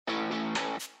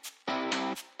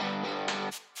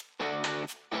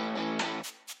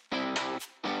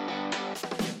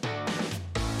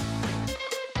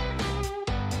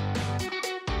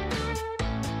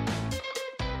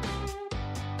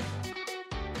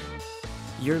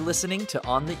You're listening to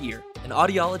On the Ear, an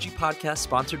audiology podcast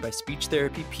sponsored by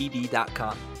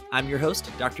SpeechTherapyPD.com. I'm your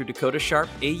host, Dr. Dakota Sharp,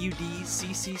 AUD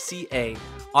CCCA,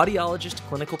 audiologist,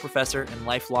 clinical professor, and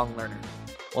lifelong learner.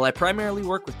 While I primarily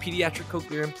work with pediatric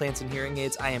cochlear implants and hearing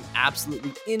aids, I am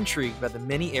absolutely intrigued by the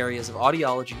many areas of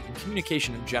audiology and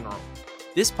communication in general.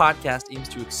 This podcast aims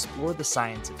to explore the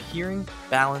science of hearing,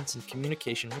 balance, and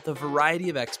communication with a variety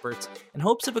of experts in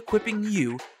hopes of equipping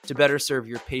you to better serve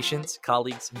your patients,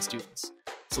 colleagues, and students.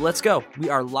 So let's go. We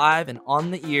are live and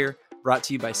on the ear, brought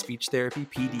to you by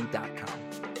SpeechTherapyPD.com.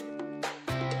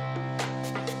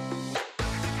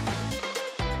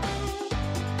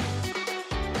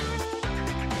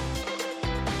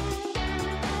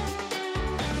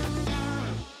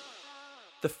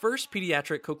 The first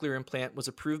pediatric cochlear implant was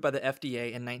approved by the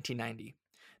FDA in 1990.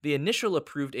 The initial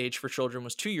approved age for children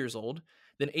was 2 years old,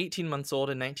 then 18 months old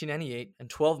in 1998, and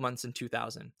 12 months in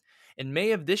 2000. In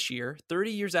May of this year,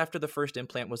 30 years after the first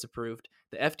implant was approved,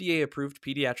 the FDA approved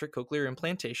pediatric cochlear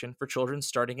implantation for children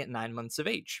starting at 9 months of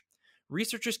age.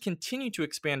 Researchers continue to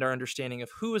expand our understanding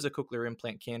of who is a cochlear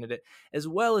implant candidate, as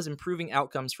well as improving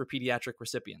outcomes for pediatric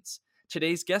recipients.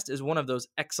 Today's guest is one of those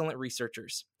excellent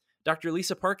researchers. Dr.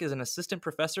 Lisa Park is an assistant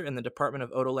professor in the Department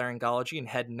of Otolaryngology and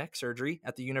Head and Neck Surgery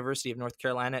at the University of North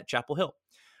Carolina at Chapel Hill.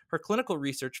 Her clinical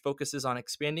research focuses on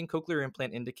expanding cochlear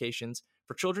implant indications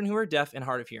for children who are deaf and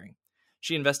hard of hearing.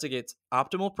 She investigates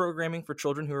optimal programming for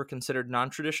children who are considered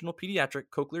non-traditional pediatric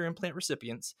cochlear implant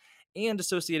recipients and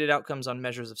associated outcomes on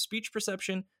measures of speech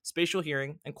perception, spatial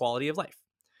hearing, and quality of life.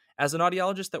 As an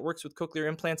audiologist that works with cochlear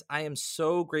implants, I am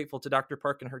so grateful to Dr.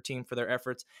 Park and her team for their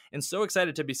efforts and so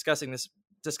excited to be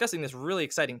discussing this really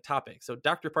exciting topic. So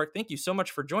Dr. Park, thank you so much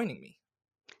for joining me.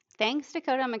 Thanks,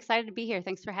 Dakota. I'm excited to be here.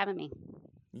 Thanks for having me.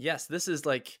 Yes, this is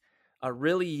like a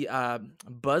really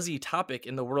buzzy topic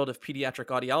in the world of pediatric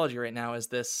audiology right now, is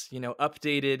this,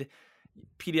 updated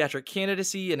pediatric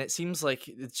candidacy, and it seems like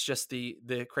it's just the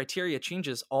criteria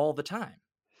changes all the time.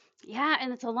 Yeah,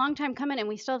 and it's a long time coming, and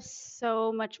we still have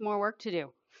so much more work to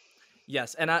do.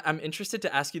 Yes, and I'm interested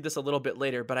to ask you this a little bit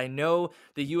later, but I know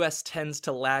the US tends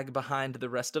to lag behind the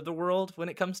rest of the world when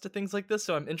it comes to things like this,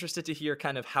 so I'm interested to hear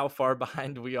kind of how far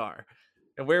behind we are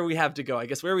and where we have to go, I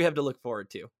guess, where we have to look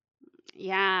forward to.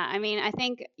 Yeah, I mean, I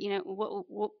think,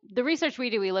 the research we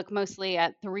do, we look mostly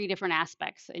at three different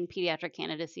aspects in pediatric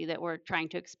candidacy that we're trying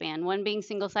to expand. One being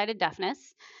single-sided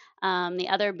deafness, the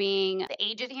other being the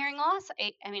age of hearing loss,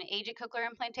 age of cochlear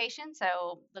implantation.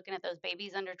 So looking at those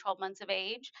babies under 12 months of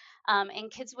age,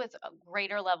 and kids with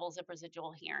greater levels of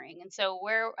residual hearing. And so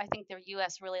where I think the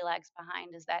U.S. really lags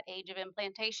behind is that age of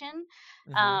implantation.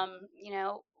 Hmm.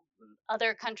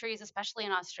 Other countries, especially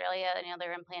in Australia,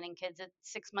 they're implanting kids at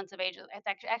 6 months of age.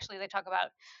 Actually, they talk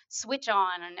about switch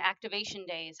on and activation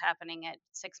days happening at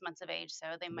 6 months of age. So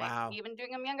they might be Wow. even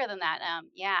doing them younger than that.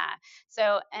 Yeah.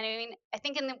 So, and I mean, I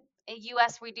think in the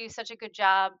US, we do such a good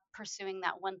job pursuing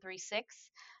that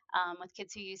 136 with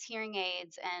kids who use hearing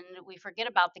aids, and we forget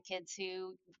about the kids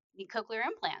who need cochlear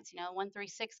implants.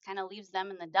 136 kind of leaves them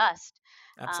in the dust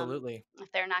Absolutely.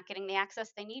 if they're not getting the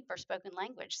access they need for spoken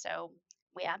language. So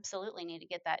we absolutely need to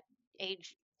get that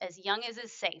age as young as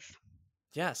is safe.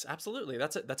 Yes, absolutely.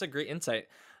 That's a great insight.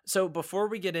 So before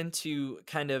we get into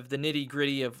kind of the nitty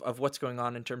gritty of what's going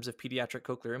on in terms of pediatric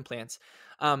cochlear implants,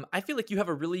 I feel like you have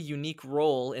a really unique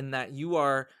role in that you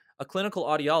are a clinical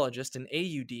audiologist, an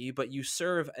AUD, but you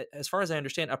serve, as far as I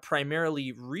understand, a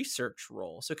primarily research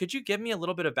role. So could you give me a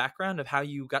little bit of background of how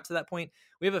you got to that point?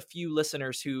 We have a few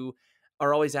listeners who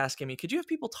are always asking me, could you have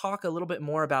people talk a little bit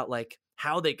more about like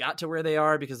how they got to where they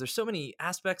are? Because there's so many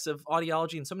aspects of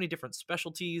audiology and so many different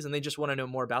specialties, and they just want to know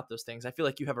more about those things. I feel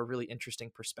like you have a really interesting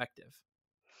perspective.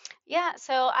 Yeah,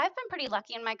 so I've been pretty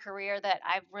lucky in my career that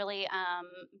I've really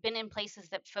been in places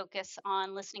that focus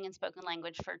on listening and spoken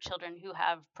language for children who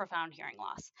have profound hearing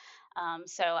loss.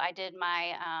 So I did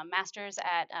my master's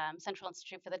at Central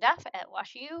Institute for the Deaf at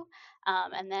WashU,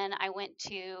 and then I went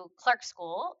to Clark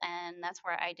School, and that's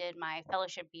where I did my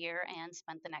fellowship year and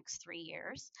spent the next 3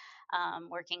 years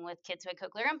working with kids who had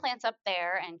cochlear implants up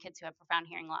there and kids who have profound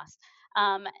hearing loss.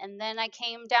 And then I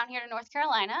came down here to North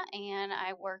Carolina and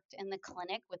I worked in the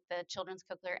clinic with the Children's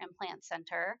Cochlear Implant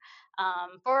Center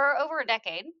for over a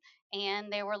decade.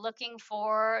 And they were looking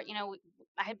for,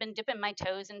 I had been dipping my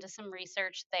toes into some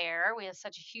research there. We have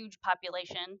such a huge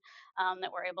population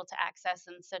that we're able to access,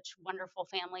 and such wonderful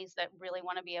families that really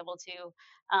want to be able to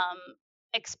um,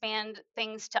 expand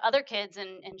things to other kids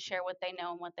and share what they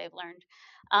know and what they've learned.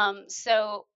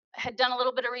 So had done a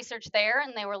little bit of research there,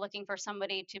 and they were looking for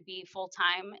somebody to be full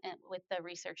time with the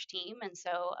research team, and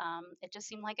so it just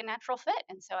seemed like a natural fit,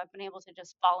 and so I've been able to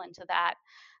just fall into that.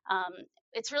 Um,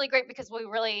 it's really great because we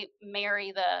really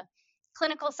marry the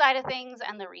clinical side of things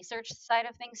and the research side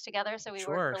of things together. So we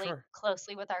work Sure, really sure.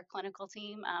 closely with our clinical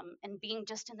team, and being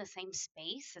just in the same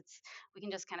space, it's we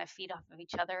can just kind of feed off of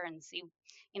each other and see,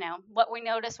 what we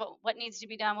notice, what needs to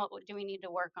be done, what do we need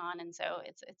to work on, and so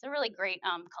it's a really great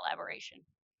collaboration.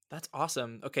 That's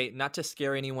awesome. Okay, not to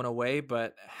scare anyone away,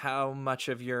 but how much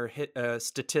of your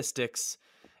statistics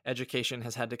education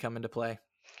has had to come into play?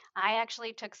 I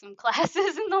actually took some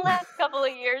classes in the last couple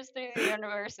of years through the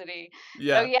university.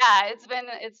 So Yeah. yeah, it's been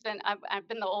I've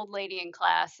been the old lady in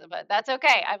class, but that's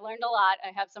okay. I've learned a lot. I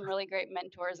have some really great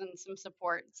mentors and some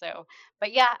support. So,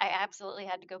 but yeah, I absolutely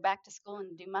had to go back to school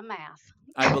and do my math.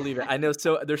 I believe it. I know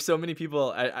there's so many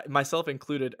people, myself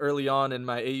included, early on in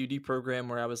my AUD program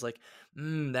where I was like,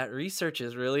 that research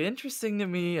is really interesting to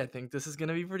me. I think this is going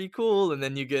to be pretty cool. And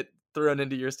then you get thrown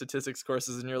into your statistics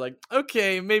courses and you're like,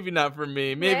 okay, maybe not for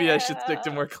me. Maybe I should stick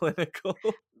to Yeah. more clinical.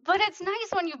 But it's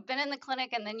nice when you've been in the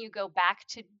clinic and then you go back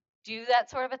to do that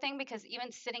sort of a thing, because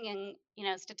even sitting in,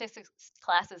 statistics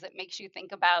classes, it makes you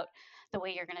think about the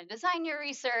way you're going to design your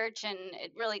research, and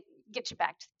it really gets you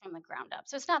back from the ground up.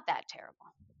 So it's not that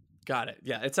terrible. Got it.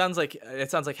 Yeah, it sounds like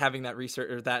having that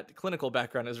research or that clinical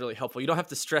background is really helpful. You don't have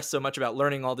to stress so much about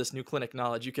learning all this new clinic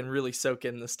knowledge. You can really soak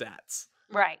in the stats.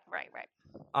 Right, right, right.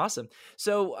 Awesome.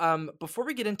 So, before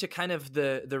we get into kind of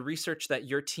the research that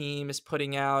your team is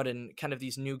putting out and kind of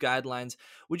these new guidelines,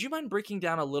 would you mind breaking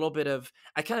down a little bit of?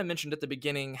 I kind of mentioned at the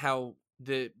beginning how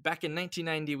the back in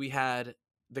 1990 we had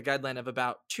the guideline of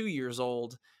about 2 years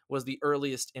old was the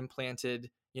earliest implanted,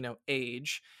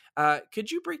 age.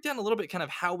 Could you break down a little bit kind of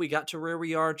how we got to where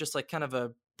we are, just like kind of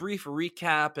a brief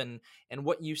recap and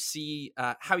what you see,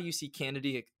 how you see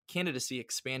candidacy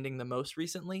expanding the most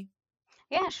recently?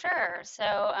 Yeah, sure.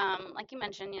 So, like you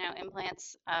mentioned,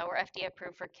 implants were FDA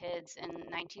approved for kids in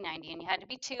 1990, and you had to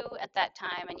be two at that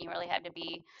time, and you really had to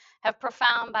have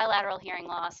profound bilateral hearing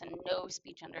loss and no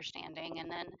speech understanding.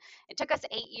 And then it took us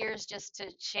 8 years just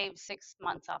to shave 6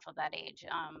 months off of that age.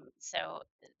 So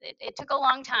it took a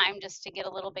long time just to get a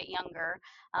little bit younger,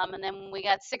 and then we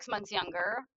got 6 months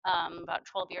younger about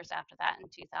 12 years after that in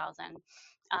 2000.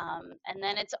 And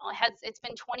then it's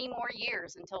been 20 more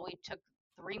years until we took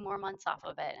 3 more months off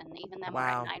of it, and even then we're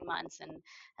at Wow. 9 months, and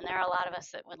there are a lot of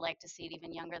us that would like to see it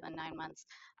even younger than 9 months.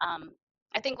 um,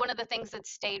 I think one of the things that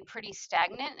stayed pretty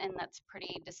stagnant and that's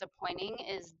pretty disappointing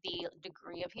is the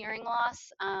degree of hearing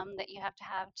loss that you have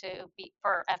to be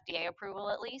for FDA approval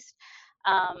at least.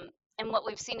 um, and what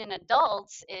we've seen in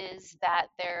adults is that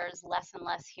there's less and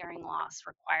less hearing loss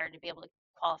required to be able to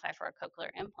qualify for a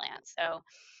cochlear implant. So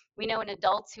we know in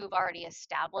adults who have already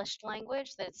established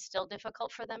language that it's still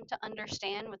difficult for them to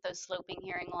understand with those sloping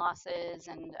hearing losses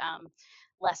and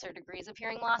lesser degrees of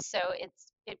hearing loss. So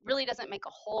it really doesn't make a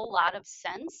whole lot of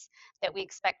sense that we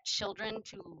expect children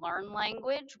to learn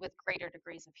language with greater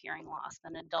degrees of hearing loss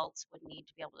than adults would need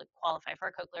to be able to qualify for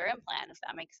a cochlear implant, if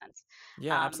that makes sense.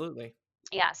 Yeah, Um, absolutely.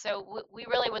 yeah, so we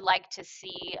really would like to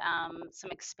see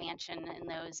some expansion in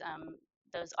those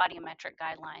audiometric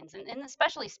guidelines, and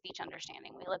especially speech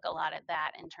understanding. We look a lot at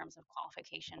that in terms of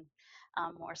qualification,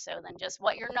 more so than just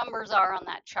what your numbers are on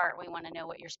that chart. We want to know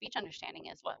what your speech understanding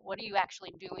is. What are you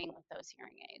actually doing with those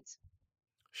hearing aids?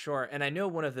 Sure. And I know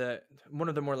one of the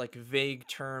more like vague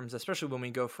terms, especially when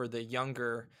we go for the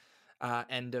younger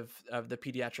end of the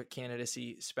pediatric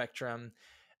candidacy spectrum,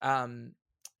 um,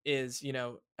 is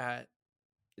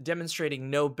demonstrating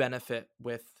no benefit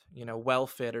with well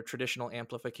fit or traditional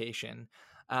amplification.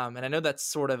 And I know that's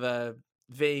sort of a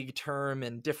vague term,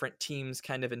 and different teams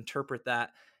kind of interpret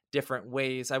that different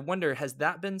ways. I wonder, has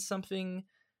that been something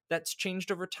that's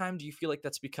changed over time? Do you feel like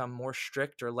that's become more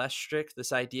strict or less strict?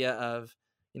 This idea of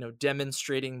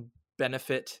demonstrating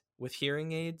benefit with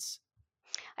hearing aids.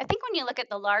 I think when you look at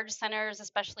the large centers,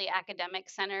 especially academic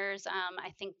centers,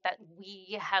 I think that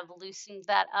we have loosened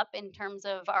that up in terms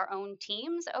of our own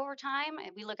teams over time.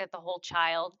 And we look at the whole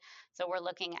child. So we're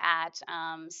looking at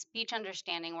speech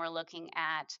understanding, we're looking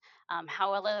at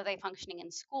how well are they functioning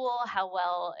in school, how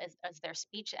well is their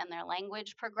speech and their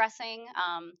language progressing.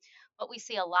 What we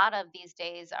see a lot of these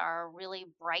days are really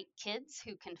bright kids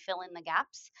who can fill in the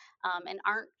gaps and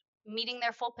aren't meeting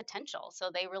their full potential.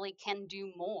 So they really can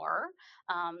do more.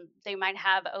 They might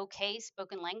have okay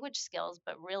spoken language skills,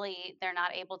 but really they're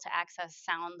not able to access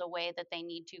sound the way that they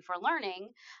need to for learning.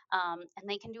 And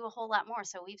they can do a whole lot more.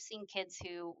 So we've seen kids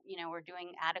who, were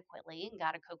doing adequately and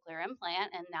got a cochlear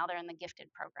implant, and now they're in the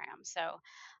gifted program. So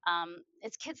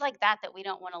it's kids like that that we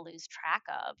don't want to lose track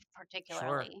of, Sure.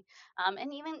 particularly.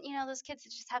 And even, those kids that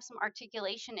just have some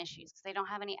articulation issues because they don't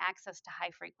have any access to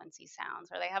high frequency sounds,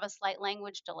 or they have a slight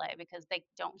language delay because they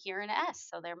don't hear an S.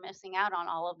 So they're missing out on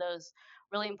all of those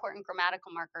really important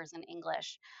grammatical markers in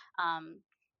English. Um,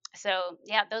 so,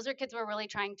 yeah, those are kids we're really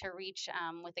trying to reach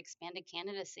with expanded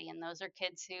candidacy. And those are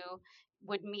kids who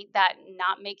would meet that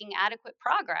not making adequate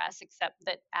progress, except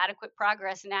that adequate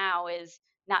progress now is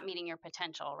not meeting your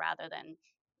potential rather than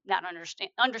not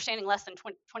understanding less than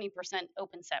 20%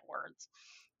 open set words.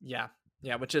 Yeah.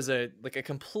 Yeah, which is a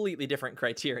completely different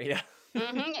criteria.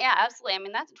 Yeah, absolutely. I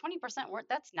mean, that's 20% word.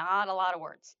 That's not a lot of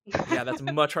words. Yeah, that's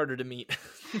much harder to meet.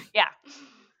 Yeah.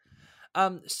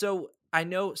 So I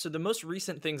know, so the most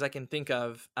recent things I can think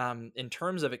of, in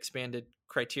terms of expanded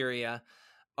criteria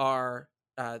are,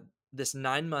 this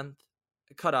 9 month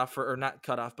cutoff or not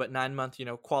cutoff, but 9 month,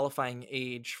 qualifying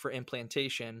age for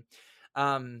implantation.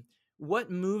 Um,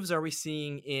 what moves are we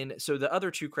seeing in, so the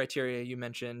other two criteria you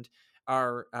mentioned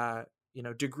are,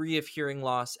 degree of hearing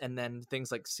loss and then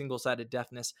things like single-sided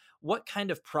deafness. What kind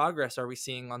of progress are we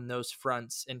seeing on those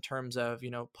fronts in terms of,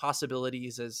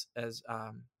 possibilities as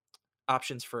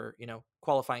options for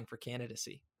qualifying for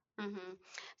candidacy? hmm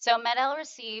So MED-EL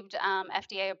received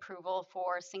FDA approval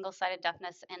for single-sided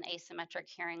deafness and asymmetric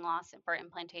hearing loss for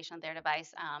implantation of their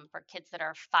device for kids that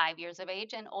are 5 years of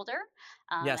age and older,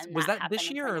 Yes, and was that that happened this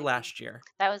in year or 2019. last year?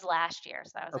 That was last year,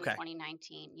 so that was in Okay.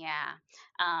 2019. Yeah,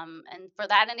 and for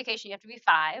that indication, you have to be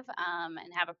 5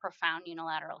 and have a profound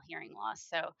unilateral hearing loss.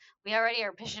 So we already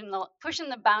are pushing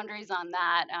the boundaries on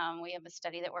that. We have a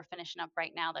study that we're finishing up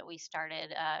right now that we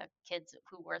started kids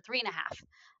who were 3.5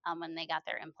 when they got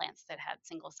their implants that had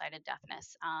single-sided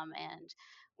deafness. And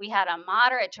we had a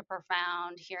moderate to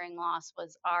profound hearing loss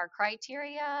was our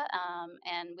criteria,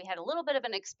 and we had a little bit of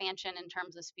an expansion in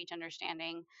terms of speech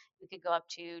understanding. We could go up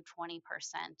to 20%,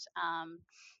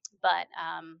 but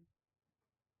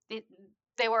they,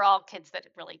 they were all kids that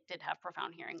really did have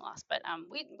profound hearing loss. But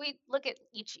we look at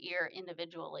each ear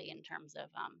individually in terms of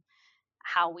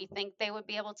how we think they would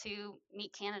be able to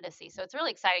meet candidacy. So it's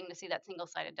really exciting to see that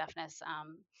single-sided deafness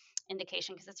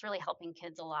indication because it's really helping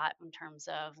kids a lot in terms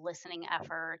of listening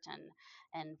effort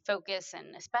and focus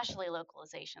and especially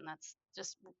localization. That's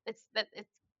just it's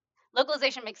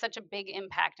localization makes such a big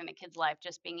impact in a kid's life.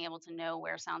 Just being able to know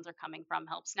where sounds are coming from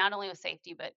helps not only with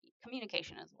safety but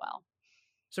communication as well.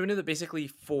 So we know that basically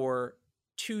for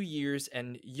 2 years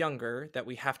and younger, that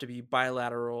we have to be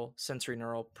bilateral sensory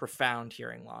neural profound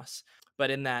hearing loss.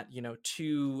 But in that,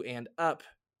 two and up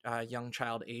young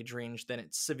child age range, then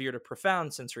it's severe to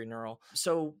profound sensory neural.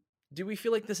 So do we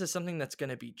feel like this is something that's going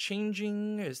to be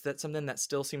changing? Is that something that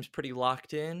still seems pretty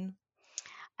locked in?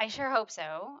 I sure hope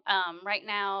so. Right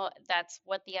now, that's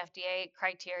what the FDA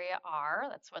criteria are.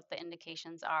 That's what the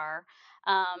indications are.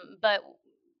 But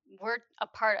we're a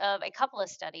part of a couple of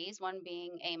studies, one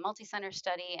being a multi-center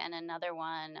study and another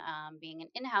one being an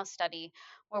in-house study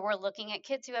where we're looking at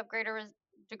kids who have greater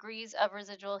degrees of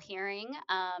residual hearing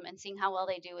and seeing how well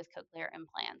they do with cochlear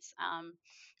implants.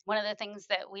 One of the things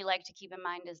that we like to keep in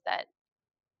mind is that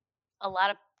a lot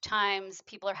of times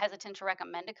people are hesitant to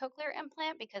recommend a cochlear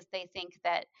implant because they think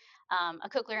that a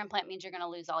cochlear implant means you're going to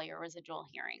lose all your residual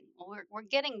hearing. Well, we're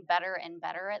getting better and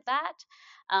better at that,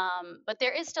 but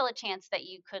there is still a chance that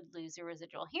you could lose your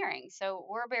residual hearing. So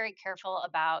we're very careful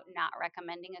about not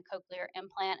recommending a cochlear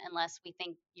implant unless we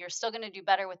think you're still going to do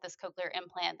better with this cochlear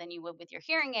implant than you would with your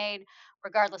hearing aid,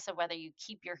 regardless of whether you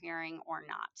keep your hearing or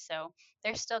not. So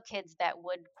there's still kids that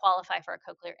would qualify for a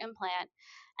cochlear implant,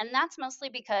 and that's mostly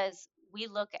because we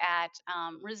look at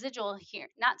residual hear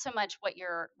not so much what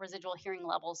your residual hearing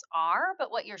levels are,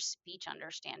 but what your speech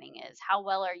understanding is. How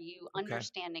well are you Okay.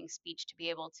 understanding speech to be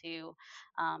able to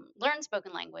learn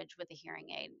spoken language with a hearing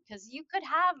aid? Because you could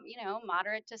have,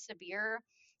 moderate to severe,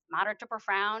 moderate to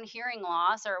profound hearing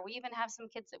loss, or we even have some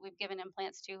kids that we've given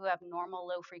implants to who have normal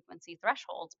low frequency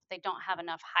thresholds, but they don't have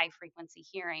enough high frequency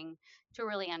hearing to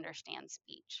really understand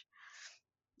speech.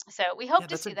 So we Yeah, hope to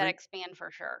that's a see that great. expand for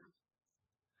sure.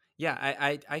 Yeah,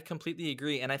 I completely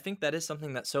agree, and I think that is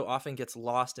something that so often gets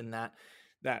lost in that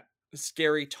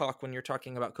scary talk when you're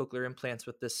talking about cochlear implants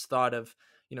with this thought of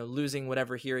losing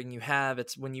whatever hearing you have.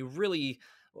 It's when you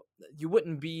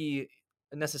wouldn't be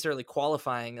necessarily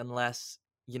qualifying unless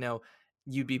you know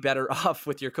you'd be better off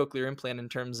with your cochlear implant in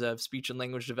terms of speech and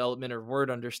language development or word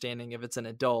understanding if it's an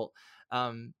adult,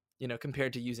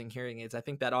 compared to using hearing aids. I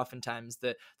think that oftentimes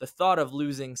the thought of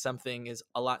losing something is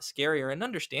a lot scarier, and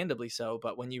understandably so.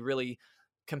 But when you really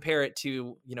compare it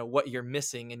to, what you're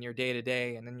missing in your day to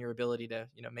day and in your ability to,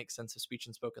 make sense of speech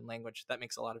and spoken language, that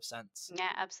makes a lot of sense.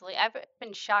 Yeah, absolutely. I've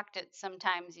been shocked at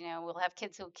sometimes, we'll have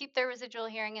kids who keep their residual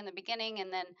hearing in the beginning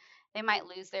and then they might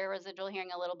lose their residual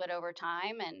hearing a little bit over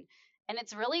time. And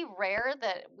it's really rare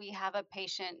that we have a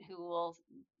patient who will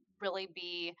really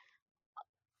be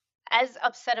as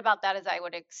upset about that as I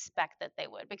would expect that they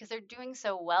would, because they're doing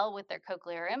so well with their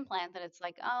cochlear implant that it's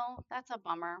like, oh, that's a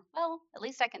bummer. Well, at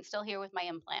least I can still hear with my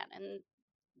implant. And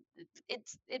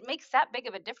it makes that big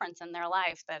of a difference in their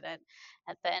life that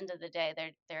at the end of the day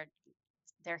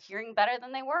they're hearing better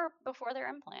than they were before their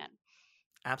implant.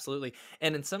 Absolutely.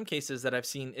 And in some cases that I've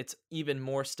seen, it's even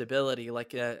more stability,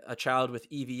 like a child with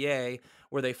EVA,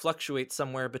 where they fluctuate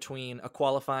somewhere between a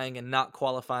qualifying and not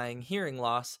qualifying hearing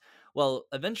loss. Well,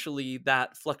 eventually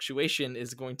that fluctuation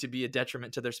is going to be a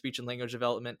detriment to their speech and language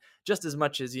development, just as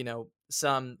much as,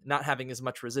 some not having as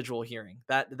much residual hearing.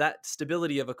 That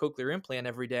stability of a cochlear implant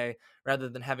every day, rather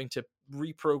than having to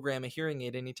reprogram a hearing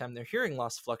aid anytime their hearing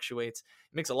loss fluctuates,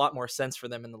 it makes a lot more sense for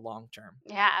them in the long term.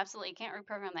 Yeah, absolutely. You can't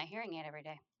reprogram that hearing aid every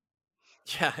day.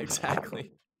 Yeah,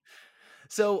 exactly.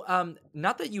 So,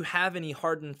 not that you have any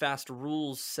hard and fast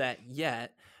rules set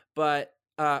yet, but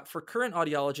for current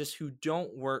audiologists who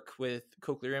don't work with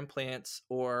cochlear implants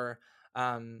or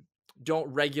um,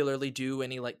 don't regularly do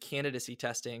any like candidacy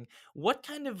testing, what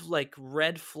kind of like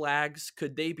red flags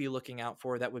could they be looking out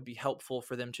for that would be helpful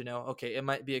for them to know? Okay, it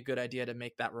might be a good idea to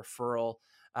make that referral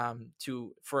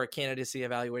to for a candidacy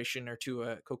evaluation or to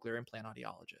a cochlear implant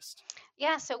audiologist.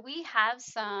 Yeah, so we have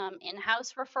some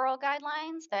in-house referral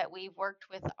guidelines that we've worked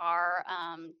with our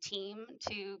team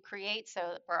to create.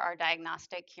 So for our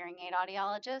diagnostic hearing aid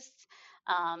audiologists,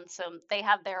 so they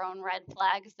have their own red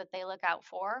flags that they look out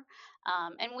for,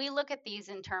 and we look at these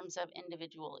in terms of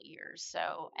individual ears.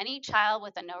 So any child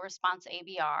with a no response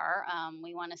ABR,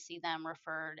 we want to see them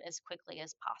referred as quickly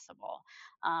as possible.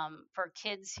 For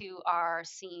kids who are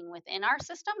seen within our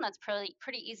system, that's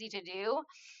pretty easy to do,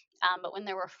 but when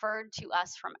they're referred to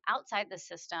us from outside the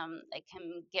system, it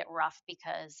can get rough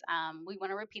because we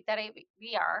want to repeat that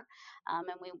ABR, and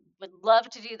we would love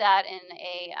to do that in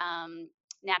a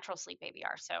natural sleep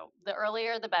ABR. So the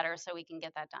earlier, the better, so we can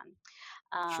get that done.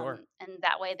 Sure. And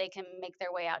that way they can make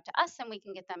their way out to us and we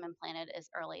can get them implanted as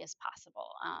early as possible.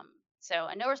 So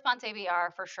a no response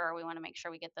ABR for sure. We want to make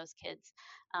sure we get those kids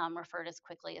referred as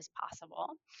quickly as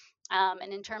possible.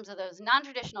 And in terms of those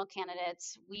non-traditional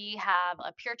candidates, we have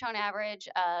a pure tone average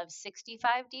of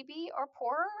 65 dB or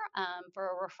poorer for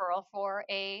a referral for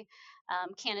a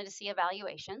candidacy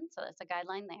evaluation. So that's a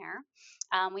guideline there.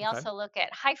 We Okay. also look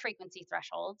at high frequency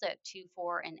thresholds at 2,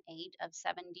 4, and 8 of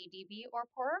 70 dB or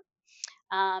poorer.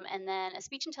 And then a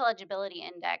speech intelligibility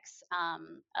index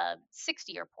of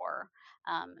 60 or poorer.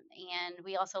 And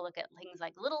we also look at things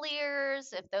like little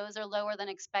ears, if those are lower than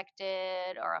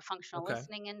expected, or a functional Okay.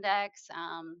 listening index.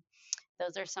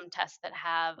 Those are some tests that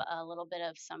have a little bit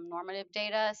of some normative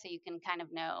data, so you can kind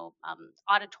of know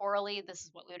auditorily this is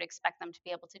what we would expect them to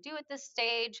be able to do at this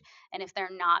stage. And if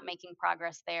they're not making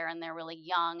progress there and they're really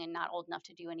young and not old enough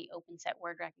to do any open set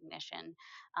word recognition,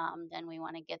 then we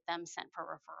want to get them sent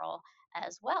for referral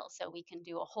as well, so we can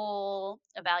do a whole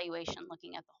evaluation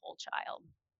looking at the whole child.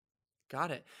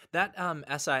 Got it. That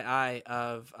SII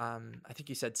of I think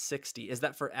you said 60. Is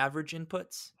that for average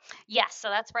inputs? Yes, so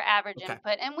that's for average Okay.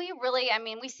 input, and we really, I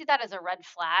mean, we see that as a red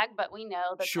flag, but we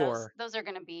know that those Sure. those are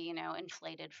going to be,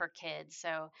 inflated for kids.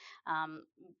 So um,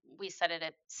 we set it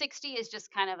at 60 is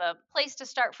just kind of a place to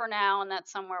start for now, and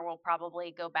that's somewhere we'll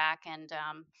probably go back and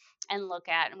look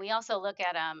at. And we also look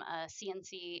at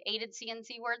CNC aided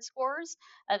CNC word scores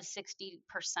of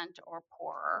 60% or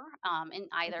poorer in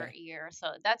either Okay. ear.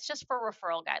 So that's just for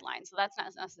referral guidelines. So that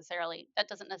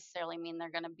doesn't necessarily mean they're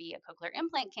going to be a cochlear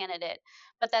implant candidate,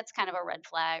 but that's kind of a red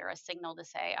flag or a signal to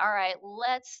say, all right,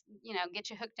 let's get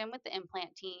you hooked in with the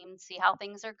implant team, see how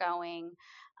things are going,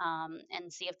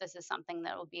 and see if this is something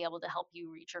that will be able to help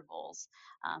you reach your goals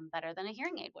better than a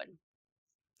hearing aid would.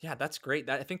 Yeah, that's great.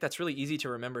 I think that's really easy to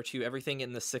remember too. Everything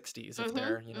in the 60s. If Mhm.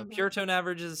 they're, Mhm. pure tone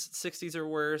averages 60s or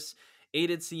worse,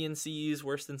 aided CNCs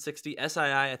worse than 60,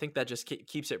 SII, I think that just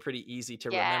keeps it pretty easy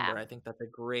to Yeah. remember. I think that's a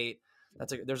great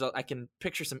I can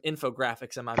picture some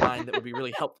infographics in my mind that would be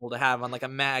really helpful to have on like a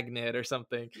magnet or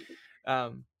something.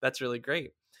 That's really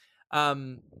great.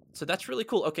 Um, so that's really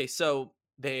cool. Okay, so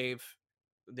they've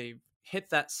hit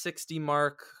that 60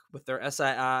 mark with their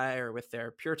SII or with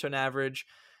their pure tone average.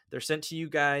 They're sent to you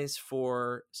guys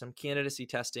for some candidacy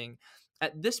testing.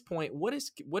 At this point, what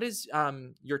is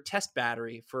your test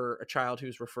battery for a child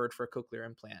who's referred for a cochlear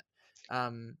implant?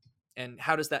 Um, and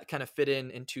how does that kind of fit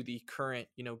into the current,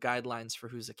 guidelines for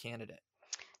who's a candidate?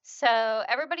 So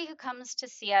everybody who comes to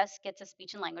see us gets a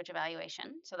speech and language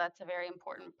evaluation. So that's a very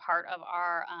important part of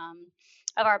our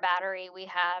battery. We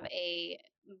have a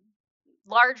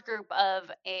large group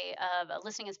of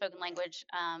listening and spoken language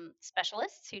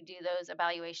specialists who do those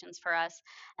evaluations for us,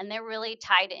 and they're really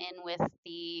tied in with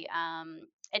the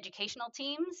educational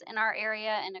teams in our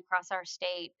area and across our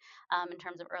state in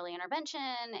terms of early intervention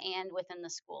and within the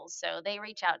schools. So they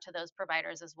reach out to those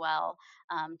providers as well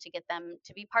to get them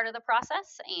to be part of the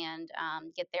process and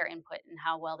get their input in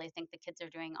how well they think the kids are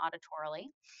doing auditorily.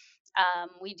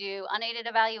 We do unaided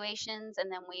evaluations, and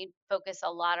then we focus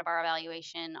a lot of our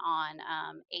evaluation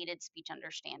on aided speech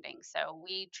understanding. So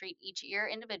we treat each ear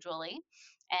individually,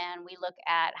 and we look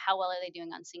at how well are they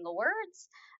doing on single words,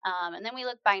 and then we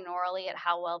look binaurally at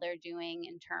how well they're doing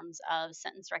in terms of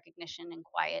sentence recognition in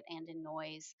quiet and in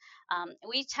noise.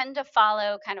 We tend to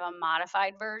follow kind of a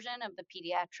modified version of the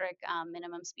pediatric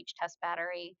minimum speech test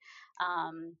battery.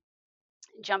 Um,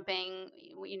 Jumping,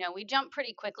 we jump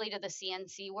pretty quickly to the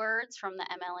CNC words from the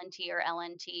MLNT or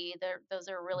LNT. Those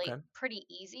are really Okay. pretty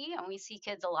easy. And we see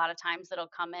kids a lot of times that'll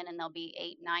come in and they'll be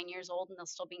 8, 9 years old and they'll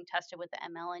still being tested with the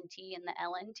MLNT and the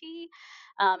LNT.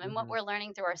 And what Hmm. we're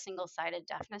learning through our single sided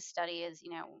deafness study is,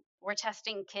 we're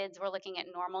testing kids, we're looking at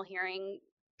normal hearing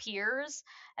peers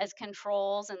as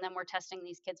controls, and then we're testing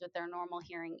these kids with their normal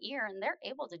hearing ear, and they're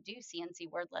able to do CNC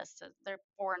word lists. So they're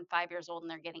 4 and 5 years old and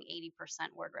they're getting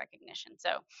 80% word recognition.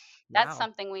 So that's Wow.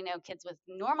 something we know kids with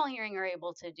normal hearing are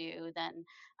able to do. Then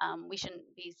we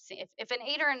shouldn't be, if an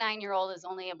 8 or a 9 year old is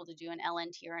only able to do an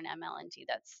LNT or an MLNT,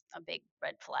 that's a big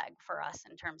red flag for us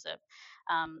in terms of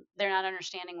they're not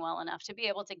understanding well enough to be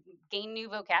able to gain new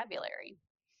vocabulary.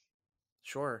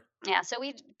 Sure. Yeah, so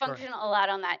we Sure. function a lot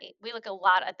on that. We look a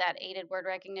lot at that aided word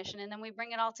recognition, and then we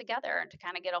bring it all together to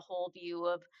kind of get a whole view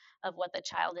of what the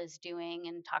child is doing,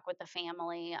 and talk with the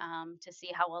family to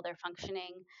see how well they're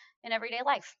functioning in everyday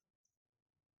life.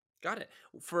 Got it.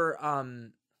 For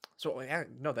so yeah,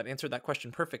 no, that answered that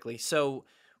question perfectly. So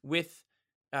with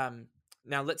um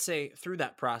now let's say through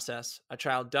that process a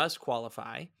child does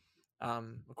qualify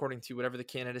according to whatever the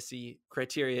candidacy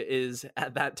criteria is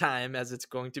at that time, as it's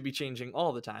going to be changing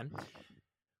all the time.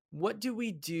 What do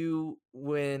we do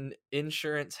when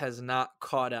insurance has not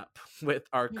caught up with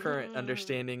our current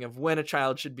understanding of when a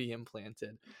child should be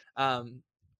implanted? Um,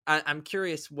 I'm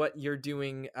curious what you're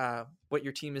doing, what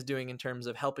your team is doing in terms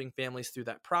of helping families through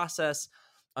that process,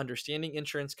 understanding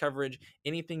insurance coverage,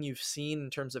 anything you've seen in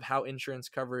terms of how insurance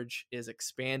coverage is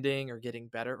expanding or getting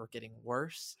better or getting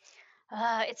worse.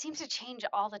 It seems to change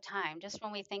all the time. Just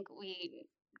when we think we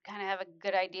kind of have a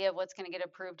good idea of what's going to get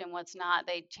approved and what's not,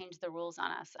 they change the rules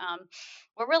on us.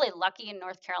 We're really lucky in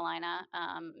North Carolina.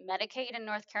 Medicaid in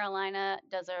North Carolina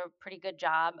does a pretty good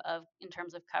job of in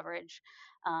terms of coverage.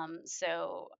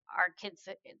 So our kids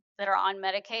that are on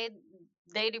Medicaid,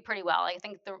 they do pretty well. I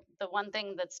think the one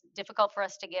thing that's difficult for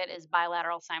us to get is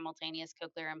bilateral simultaneous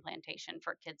cochlear implantation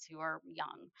for kids who are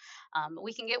young.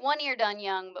 We can get one ear done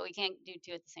young, but we can't do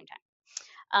two at the same time.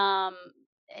 Um,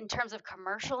 in terms of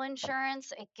commercial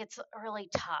insurance, it gets really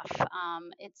tough.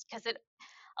 It's because it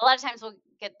a lot of times we'll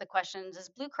get the questions: Does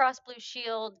Blue Cross Blue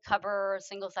Shield cover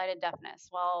single-sided deafness?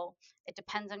 Well, it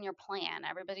depends on your plan.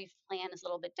 Everybody's plan is a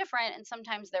little bit different, and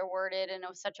sometimes they're worded in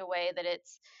such a way that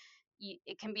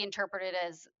it can be interpreted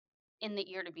as in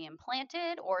the ear to be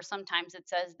implanted, or sometimes it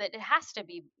says that it has to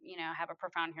be, have a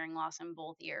profound hearing loss in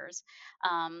both ears.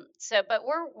 But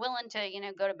we're willing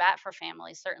to, go to bat for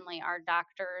families. Certainly, our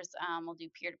doctors will do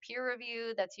peer-to-peer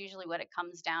review. That's usually what it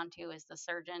comes down to: is the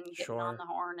surgeon getting on Sure. the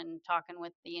horn and talking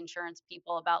with the insurance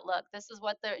people about, look, this is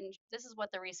what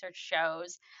the research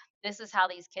shows. This is how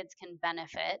these kids can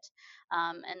benefit,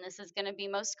 and this is going to be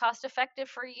most cost effective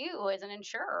for you as an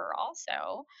insurer.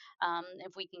 Also,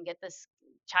 if we can get this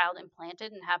child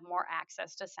implanted and have more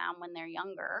access to sound when they're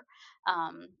younger.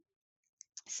 Um,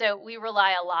 so we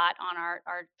rely a lot on our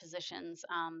physicians.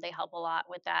 They help a lot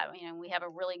with that. We have a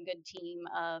really good team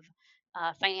of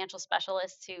financial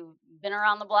specialists who've been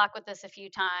around the block with this a few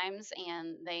times,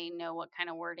 and they know what kind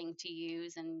of wording to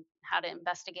use and how to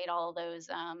investigate all of those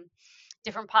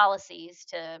different policies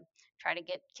to try to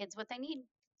get kids what they need.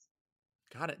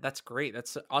 Got it. That's great.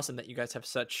 That's awesome that you guys have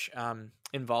such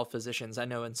involved physicians. I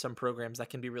know in some programs that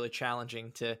can be really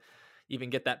challenging to even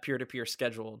get that peer to peer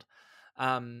scheduled.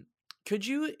 Um, could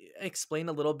you explain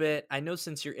a little bit? I know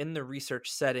since you're in the research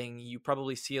setting, you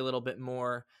probably see a little bit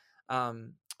more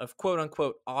of quote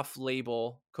unquote off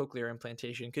label cochlear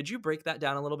implantation. Could you break that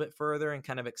down a little bit further and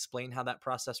kind of explain how that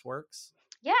process works?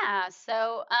 Yeah.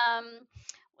 So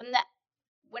when that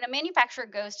when a manufacturer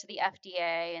goes to the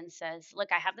FDA and says,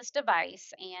 "Look, I have this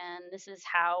device, and this is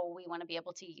how we want to be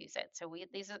able to use it. So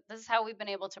this is how we've been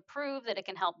able to prove that it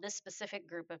can help this specific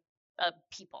group of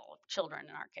people, children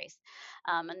in our case."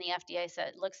 And the FDA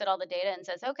looks at all the data and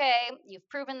says, "Okay, you've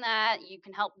proven that you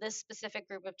can help this specific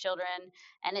group of children,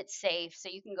 and it's safe. So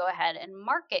you can go ahead and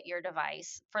market your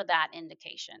device for that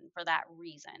indication, for that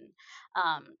reason."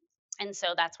 And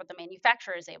so that's what the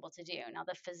manufacturer is able to do. Now,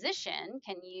 the physician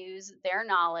can use their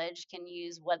knowledge, can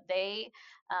use what they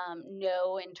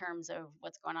know in terms of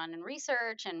what's going on in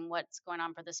research and what's going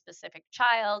on for the specific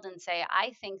child, and say,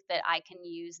 I think that I can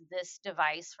use this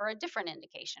device for a different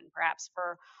indication, perhaps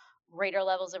for greater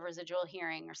levels of residual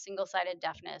hearing or single sided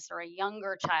deafness or a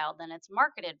younger child than it's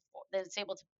marketed for, that it's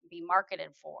able to be marketed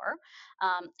for.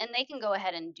 And they can go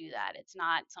ahead and do that. It's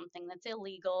not something that's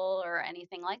illegal or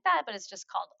anything like that, but it's just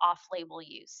called off-label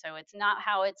use. So it's not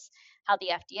how the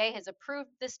FDA has approved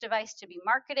this device to be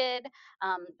marketed,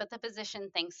 but the physician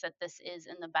thinks that this is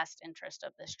in the best interest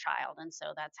of this child, and so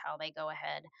that's how they go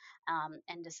ahead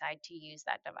and decide to use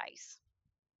that device.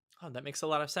 Oh, that makes a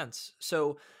lot of sense.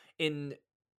 So,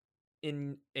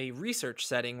 in a research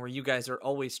setting where you guys are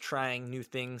always trying new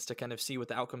things to kind of see what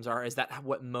the outcomes are, is that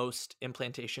what most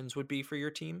implantations would be for your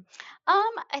team?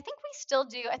 I think we still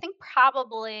do. I think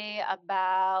probably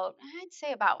about, I'd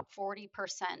say about 40%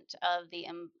 of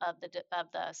of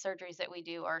the surgeries that we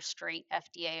do are straight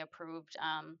FDA approved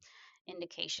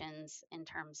indications in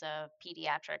terms of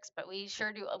pediatrics. But we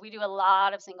do a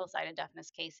lot of single sided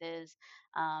deafness cases,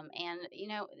 and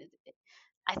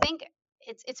I think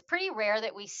it's pretty rare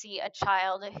that we see a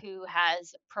child who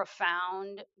has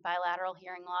profound bilateral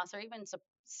hearing loss or even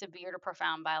severe to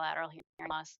profound bilateral hearing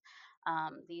loss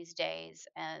these days,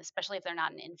 especially if they're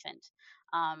not an infant.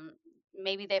 Um,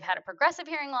 Maybe they've had a progressive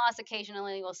hearing loss.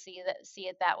 Occasionally, we'll see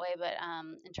it that way. But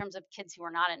in terms of kids who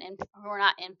are who are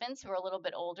not infants, who are a little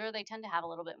bit older, they tend to have a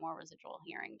little bit more residual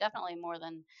hearing. Definitely more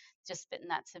than just fitting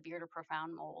that severe to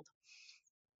profound mold.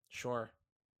 Sure.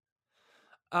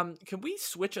 Can we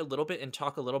switch a little bit and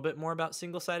talk a little bit more about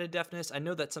single-sided deafness? I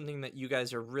know that's something that you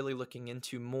guys are really looking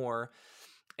into more.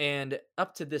 And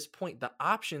up to this point, the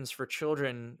options for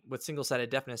children with single-sided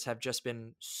deafness have just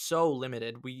been so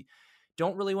limited. We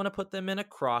don't really want to put them in a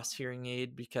cross hearing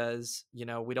aid because, we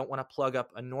don't want to plug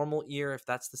up a normal ear if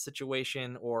that's the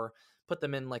situation, or put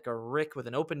them in like a rick with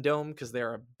an open dome because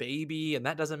they're a baby and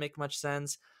that doesn't make much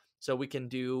sense. So we can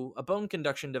do a bone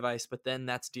conduction device, but then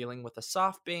that's dealing with a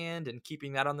soft band and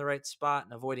keeping that on the right spot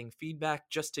and avoiding feedback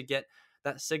just to get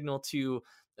that signal to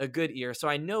a good ear. So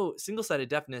I know single sided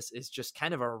deafness is just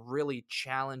kind of a really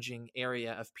challenging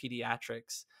area of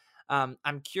pediatrics.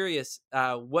 I'm curious,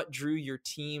 what drew your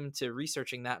team to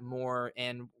researching that more,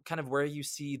 and kind of where you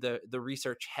see the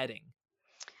research heading.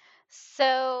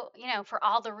 So, for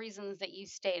all the reasons that you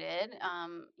stated,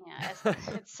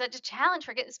 it's such a challenge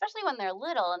for kids, especially when they're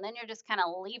little, and then you're just kind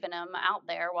of leaving them out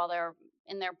there while they're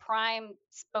in their prime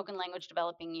spoken language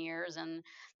developing years, and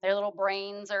their little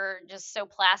brains are just so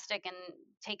plastic and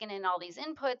taking in all these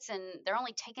inputs, and they're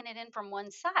only taking it in from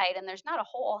one side, and there's not a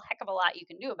whole heck of a lot you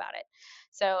can do about it.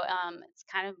 So, it's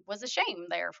kind of was a shame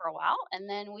there for a while, and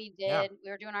then Yeah. we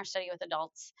were doing our study with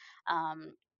adults.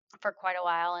 For quite a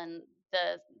while, and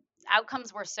the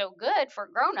outcomes were so good for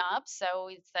grown-ups, so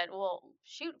we said, well,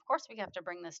 shoot, of course we have to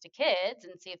bring this to kids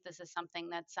and see if this is something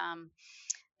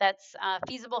that's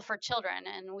feasible for children.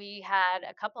 And we had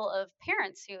a couple of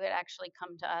parents who had actually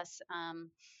come to us,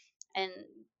 and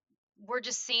we're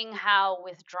just seeing how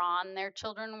withdrawn their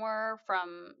children were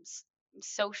from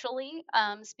socially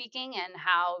speaking, and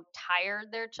how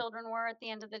tired their children were at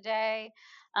the end of the day.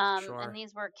 And Sure.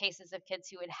 these were cases of kids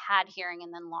who had hearing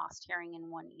and then lost hearing in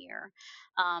one ear.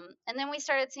 And then we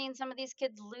started seeing some of these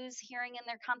kids lose hearing in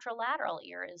their contralateral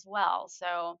ear as well.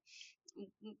 So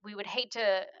we would hate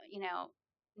to,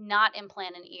 not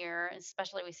implant an ear,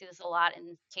 especially we see this a lot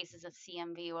in cases of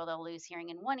CMV where they'll lose hearing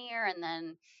in one ear and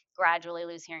then gradually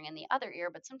lose hearing in the other ear.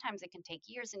 But sometimes it can take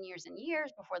years and years and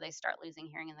years before they start losing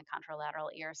hearing in the contralateral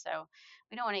ear. So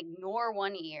we don't want to ignore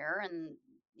one ear and,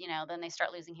 then they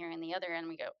start losing hearing in the other, and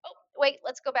we go, oh, wait,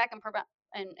 let's go back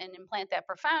and implant that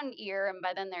profound ear. And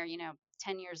by then they're,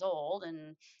 10 years old,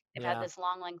 and they've had Yeah. this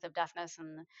long length of deafness,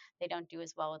 and they don't do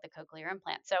as well with the cochlear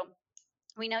implant. So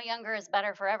we know younger is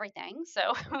better for everything.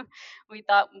 So we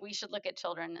thought we should look at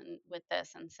children with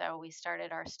this. And so we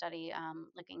started our study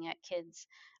looking at kids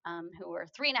who were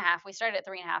 3.5. We started at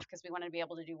 3.5 because we wanted to be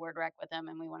able to do word rec with them,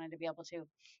 and we wanted to be able to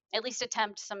at least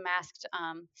attempt some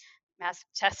mask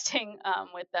testing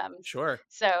with them. Sure.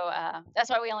 So that's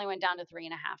why we only went down to 3.5.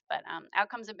 But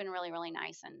outcomes have been really, really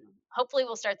nice. And hopefully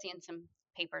we'll start seeing some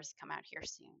papers come out here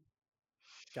soon.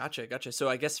 Gotcha, gotcha. So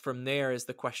I guess from there is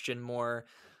the question more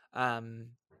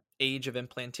um, age of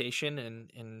implantation,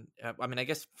 and I mean, I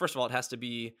guess first of all, it has to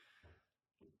be.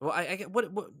 Well, I get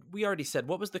what we already said.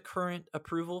 What was the current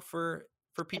approval for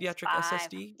It's pediatric 5.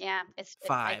 SSD? Yeah, it's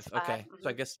 5. 5. Okay, so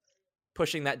I guess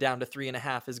pushing that down to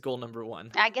 3.5 is goal number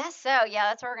one. I guess so. Yeah,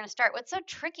 that's where we're going to start. What's so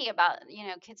tricky about,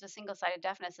 kids with single-sided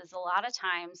deafness is a lot of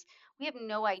times we have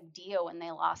no idea when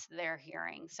they lost their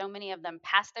hearing. So many of them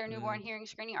passed their newborn Mm, hearing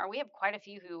screening, or we have quite a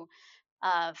few who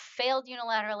failed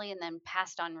unilaterally and then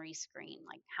passed on rescreen.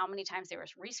 Like how many times they were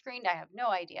rescreened, I have no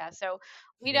idea. So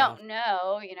we yeah, don't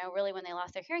know, really when they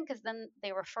lost their hearing because then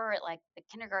they refer it like the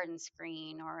kindergarten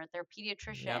screen or their yep,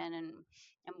 pediatrician, and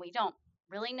we don't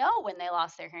really know when they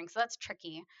lost their hearing. So that's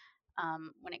tricky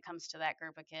when it comes to that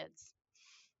group of kids.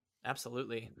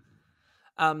 absolutely.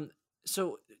 Um,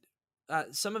 so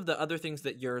some of the other things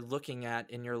that you're looking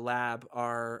at in your lab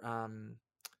are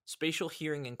spatial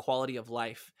hearing and quality of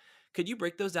life. Could you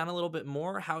break those down a little bit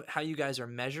more? How you guys are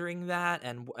measuring that,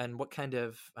 and what kind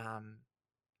of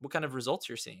results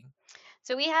you're seeing?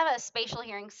 So we have a spatial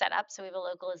hearing setup. So we have a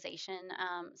localization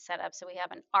setup. So we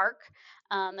have an arc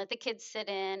that the kids sit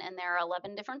in, and there are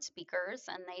 11 different speakers,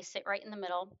 and they sit right in the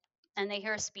middle. And they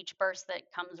hear a speech burst that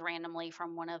comes randomly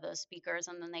from one of those speakers,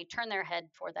 and then they turn their head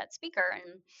for that speaker.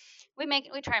 And we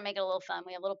try and make it a little fun.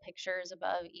 We have little pictures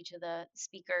above each of the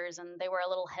speakers, and they wear a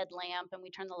little headlamp, and we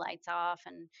turn the lights off,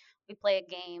 and we play a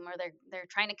game, or they're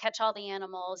trying to catch all the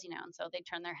animals, and so they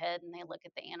turn their head and they look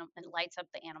at the animal and it lights up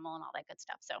the animal and all that good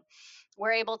stuff. So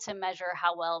we're able to measure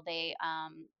how well they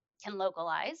can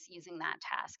localize using that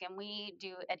task. And we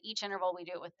do at each interval, we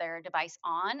do it with their device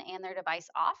on and their device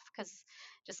off, because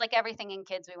just like everything in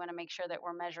kids, we want to make sure that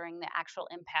we're measuring the actual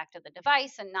impact of the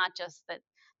device and not just that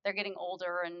they're getting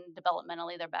older and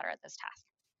developmentally they're better at this task.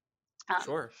 Um,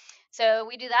 Sure. so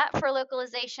we do that for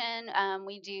localization.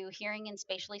 We do hearing and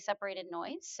spatially separated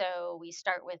noise. So we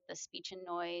start with the speech and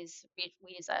noise. We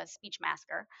use a speech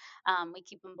masker. We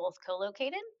keep them both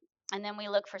co-located. And then we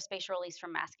look for spatial release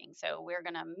from masking. So we're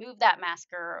going to move that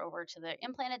masker over to the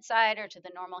implanted side or to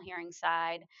the normal hearing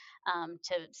side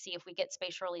to see if we get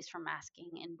spatial release from masking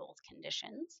in both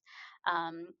conditions.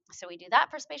 So we do that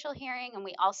for spatial hearing, and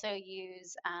we also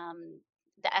use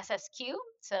the SSQ.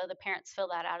 So the parents fill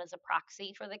that out as a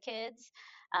proxy for the kids.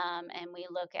 And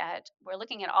we're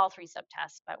looking at all three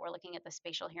subtests, but we're looking at the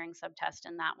spatial hearing subtest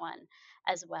in that one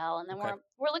as well. And then Okay.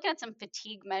 we're looking at some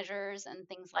fatigue measures and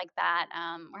things like that.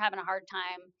 We're having a hard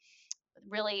time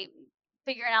really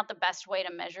figuring out the best way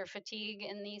to measure fatigue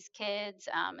in these kids,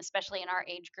 especially in our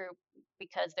age group,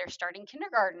 because they're starting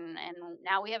kindergarten and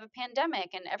now we have a pandemic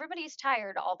and everybody's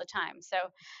tired all the time. So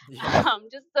Yeah.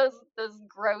 just those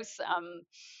gross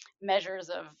measures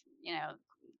of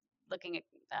looking at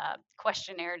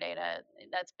questionnaire data,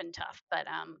 that's been tough. But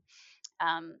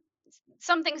um,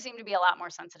 some things seem to be a lot more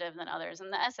sensitive than others,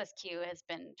 and the SSQ has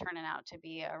been turning out to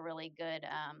be a really good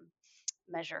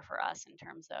measure for us in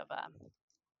terms of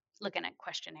looking at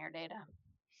questionnaire data.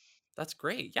 That's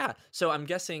great. Yeah. So I'm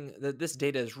guessing that this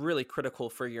data is really critical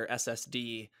for your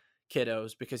SSD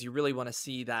kiddos because you really want to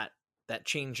see that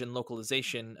change in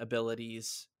localization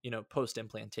abilities, post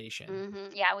implantation.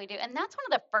 Yeah, we do. And that's one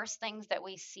of the first things that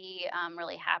we see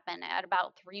really happen. At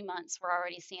about 3 months, we're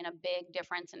already seeing a big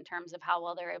difference in terms of how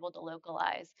well they're able to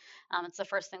localize. It's the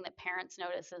first thing that parents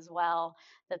notice as well,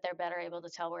 that they're better able to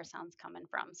tell where sound's coming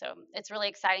from. So it's really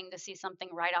exciting to see something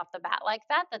right off the bat like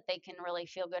that, that they can really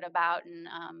feel good about and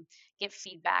get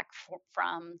feedback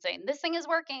from saying, this thing is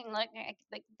working. Like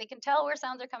they can tell where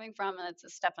sounds are coming from, and it's a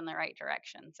step in the right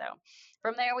direction. So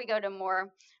from there, we go to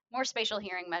more spatial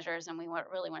hearing measures, and we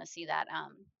really want to see that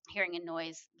hearing and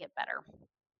noise get better.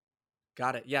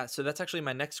 Got it. Yeah. So that's actually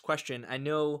my next question. I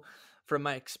know from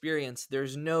my experience,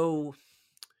 there's no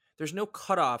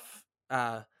cutoff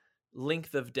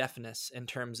length of deafness in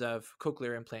terms of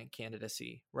cochlear implant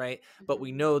candidacy, right? But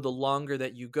we Mhm. know the longer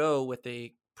that you go with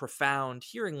a profound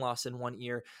hearing loss in one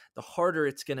ear, the harder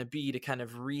it's going to be to kind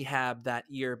of rehab that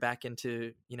ear back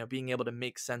into, being able to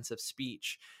make sense of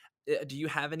speech. Do you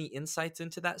have any insights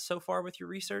into that so far with your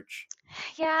research?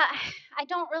 Yeah, I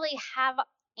don't really have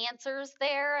answers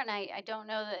there. And I don't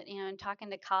know that, in talking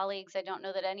to colleagues, I don't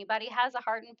know that anybody has a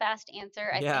hard and fast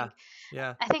answer. I Yeah. think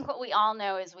Yeah. I think what we all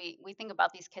know is we think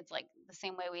about these kids like the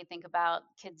same way we think about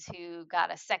kids who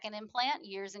got a second implant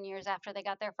years and years after they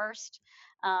got their first.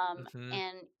 Hmm.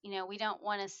 And we don't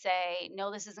want to say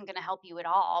no, this isn't going to help you at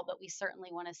all, but we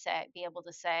certainly want to be able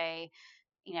to say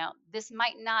this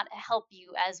might not help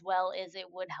you as well as it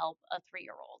would help a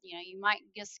 3-year-old. You might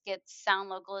just get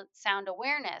sound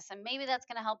awareness, and maybe that's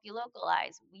going to help you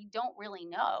localize. We don't really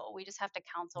know. We just have to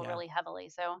counsel Yeah. really heavily.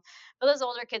 So for those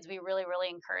older kids, we really, really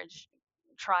encourage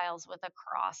trials with a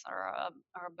cross or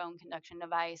a bone conduction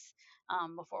device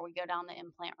before we go down the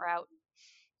implant route,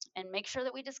 and make sure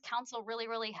that we just counsel really,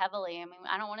 really heavily. I mean,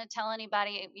 I don't want to tell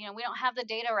anybody, we don't have the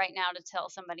data right now to tell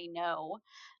somebody no.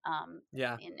 Um,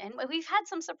 Yeah. and we've had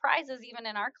some surprises even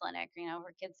in our clinic,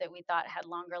 for kids that we thought had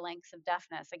longer lengths of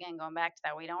deafness. Again, going back to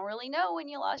that, we don't really know when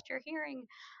you lost your hearing.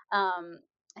 Um,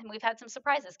 and we've had some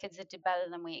surprises, kids that did better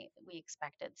than we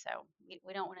expected. So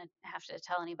we don't want to have to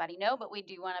tell anybody no, but we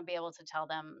do want to be able to tell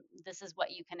them this is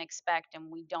what you can expect,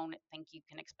 and we don't think you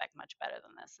can expect much better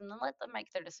than this, and then let them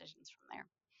make their decisions from there.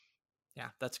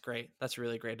 Yeah, that's great. That's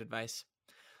really great advice.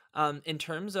 In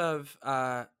terms of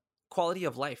quality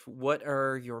of life, what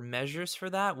are your measures for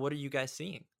that? What are you guys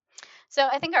seeing? So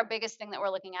I think our biggest thing that we're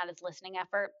looking at is listening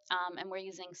effort, and we're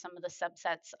using some of the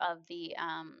subsets of the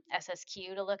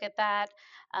SSQ to look at that.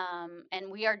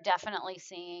 And we are definitely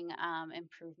seeing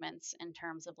improvements in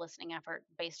terms of listening effort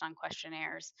based on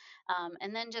questionnaires.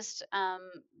 And then just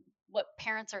what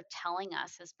parents are telling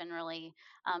us has been really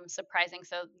surprising.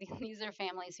 So these are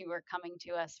families who are coming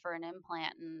to us for an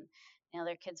implant, and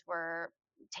their kids were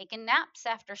taking naps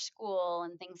after school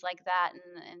and things like that,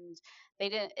 and they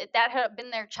didn't that had been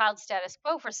their child's status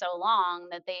quo for so long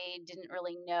that they didn't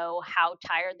really know how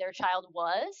tired their child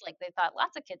was. Like, they thought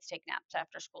lots of kids take naps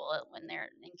after school when they're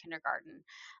in kindergarten.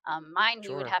 Mine, we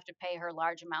would Sure. have to pay her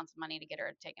large amounts of money to get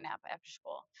her to take a nap after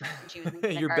school when she was in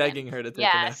You're kindergarten. begging her to take a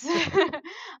nap. Yes.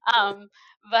 um,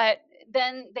 but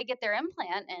then they get their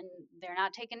implant and they're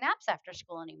not taking naps after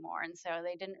school anymore, and so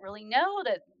they didn't really know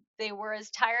that they were as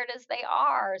tired as they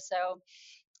are. So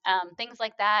things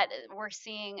like that. We're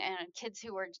seeing kids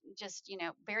who are just,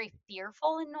 very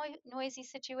fearful in noisy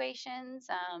situations.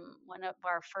 One of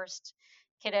our first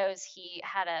kiddos, he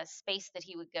had a space that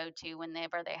he would go to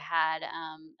whenever they had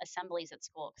assemblies at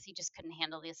school, because he just couldn't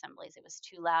handle the assemblies. It was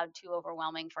too loud, too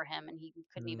overwhelming for him, and he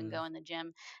couldn't even Mm. go in the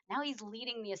gym. Now he's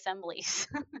leading the assemblies.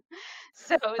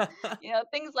 So,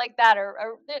 things like that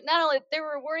they're not only they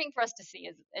were rewarding for us to see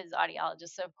as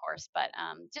audiologists, of course, but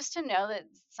just to know that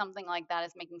something like that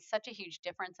is making such a huge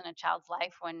difference in a child's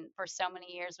life, when for so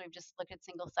many years we've just looked at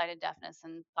single-sided deafness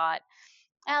and thought,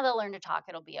 they'll learn to talk,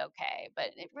 it'll be okay.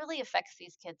 But it really affects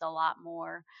these kids a lot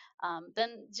more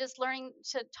than just learning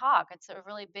to talk. It's a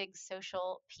really big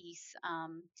social piece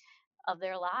of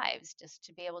their lives, just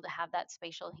to be able to have that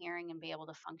spatial hearing and be able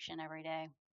to function every day.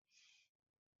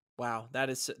 Wow,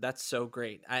 that's so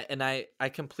great. I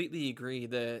completely agree.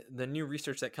 The new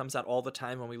research that comes out all the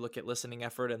time when we look at listening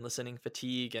effort and listening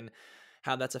fatigue and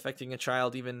how that's affecting a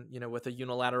child, even with a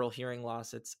unilateral hearing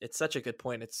loss. It's such a good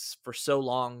point. It's for so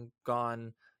long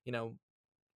gone. You know,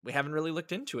 we haven't really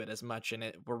looked into it as much,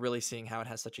 and we're really seeing how it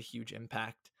has such a huge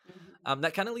impact. Hmm.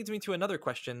 That kind of leads me to another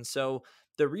question. So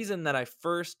the reason that I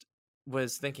first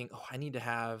was thinking, oh, I need to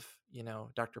have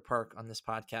Dr. Park on this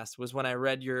podcast was when I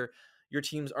read your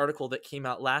team's article that came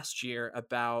out last year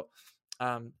about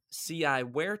CI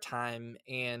wear time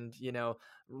and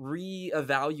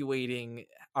reevaluating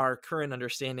our current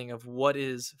understanding of what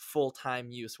is full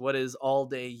time use, what is all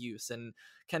day use, and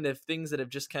kind of things that have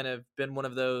just kind of been one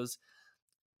of those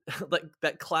like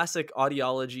that classic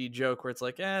audiology joke where it's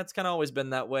like, it's kind of always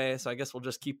been that way, so I guess we'll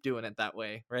just keep doing it that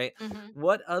way, right? Hmm.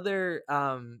 What other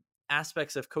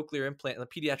aspects of cochlear implant, the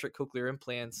pediatric cochlear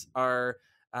implants are,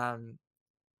 um,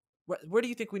 where do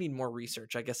you think we need more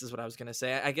research? I guess is what I was going to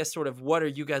say. I guess sort of what are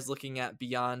you guys looking at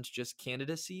beyond just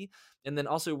candidacy, and then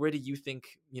also where do you think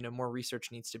more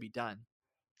research needs to be done?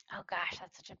 Oh gosh,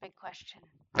 that's such a big question.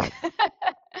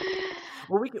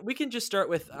 Well, we can just start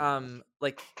with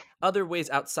like other things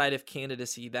outside of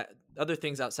candidacy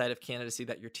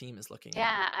that your team is looking at.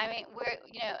 Yeah, I mean,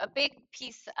 a big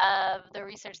piece of the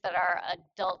research that our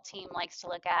adult team likes to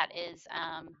look at is,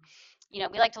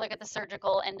 we like to look at the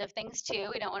surgical end of things too.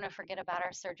 We don't want to forget about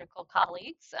our surgical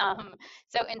colleagues.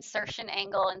 So insertion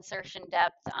angle, insertion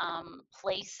depth,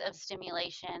 place of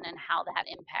stimulation, and how that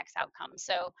impacts outcomes.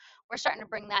 So we're starting to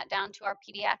bring that down to our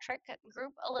pediatric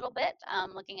group a little bit,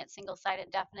 looking at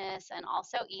single-sided deafness and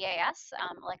also EAS,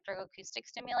 electroacoustic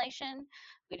stimulation.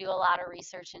 We do a lot of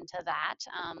research into that.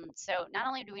 So not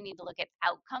only do we need to look at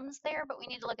outcomes there, but we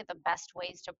need to look at the best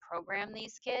ways to program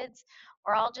these kids.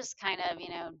 We're all just kind of,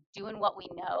 doing what we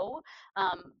know.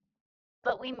 Um,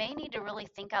 but we may need to really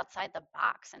think outside the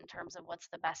box in terms of what's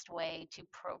the best way to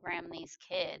program these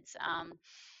kids.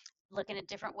 Looking at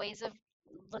different ways of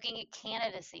looking at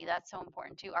candidacy, that's so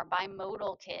important too. Our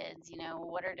bimodal kids,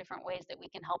 what are different ways that we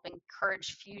can help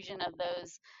encourage fusion of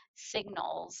those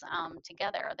signals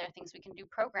together? Are there things we can do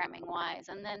programming wise?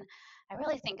 And then I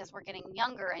really think as we're getting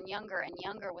younger and younger and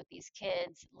younger with these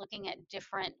kids, looking at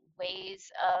different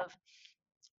ways of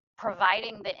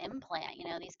providing the implant.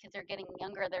 These kids are getting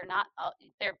younger. They're not,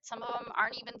 some of them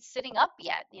aren't even sitting up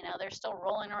yet. They're still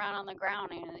rolling around on the ground.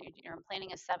 You're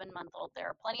implanting a 7-month-old. There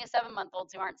are plenty of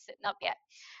 7-month-olds who aren't sitting up yet.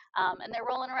 And they're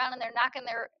rolling around and they're knocking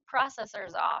their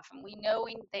processors off. And we know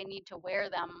they need to wear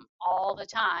them all the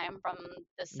time from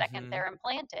the second Mm-hmm. they're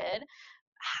implanted.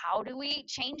 How do we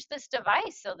change this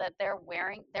device so that they're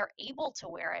able to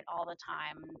wear it all the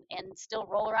time and still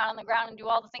roll around on the ground and do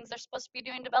all the things they're supposed to be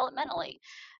doing developmentally?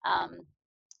 um,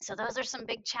 so those are some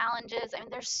big challenges. I mean,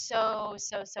 there's so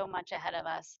much ahead of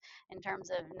us in terms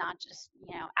of not just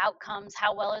outcomes,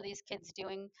 how well are these kids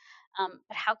doing,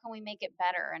 but how can we make it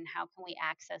better, and how can we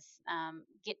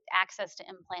get access to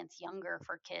implants younger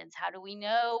for kids? How do we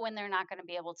know when they're not going to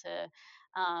be able to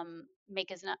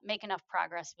make enough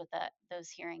progress with those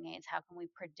hearing aids? How can we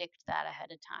predict that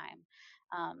ahead of time?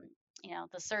 Um,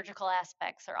 the surgical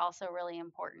aspects are also really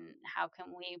important. How can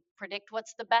we predict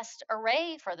what's the best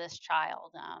array for this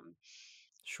child?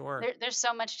 Sure. There's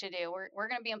so much to do. We're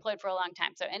going to be employed for a long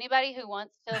time. So anybody who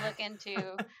wants to look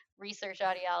into research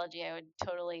audiology, I would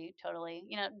totally,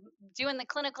 doing the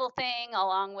clinical thing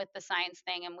along with the science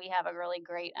thing. And we have a really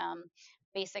great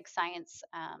basic science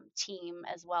team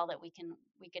as well that we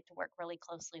get to work really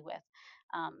closely with.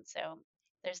 So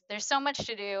there's so much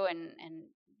to do, and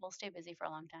we'll stay busy for a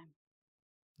long time.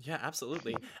 Yeah,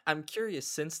 absolutely. I'm curious,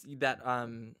 since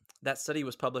that study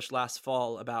was published last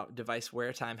fall about device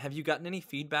wear time, have you gotten any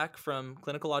feedback from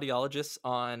clinical audiologists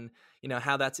on,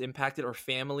 how that's impacted, or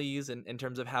families in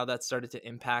terms of how that's started to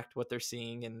impact what they're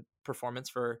seeing in performance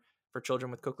for children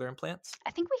with cochlear implants?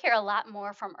 I think we hear a lot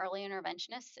more from early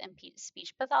interventionists and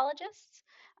speech pathologists.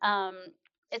 Um,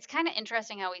 it's kind of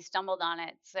interesting how we stumbled on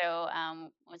it. So,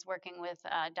 was working with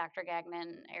Dr.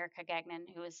 Gagnon, Erica Gagnon,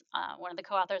 who was one of the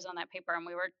co-authors on that paper, and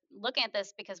we were looking at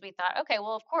this because we thought, okay,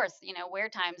 well, of course, wear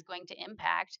time is going to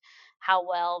impact how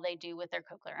well they do with their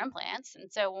cochlear implants.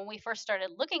 And so, when we first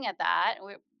started looking at that,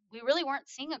 we really weren't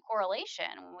seeing a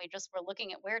correlation when we just were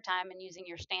looking at wear time and using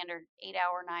your standard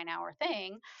 8-hour, 9-hour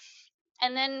thing.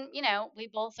 And then, we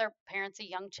both are parents of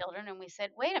young children, and we said,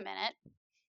 wait a minute,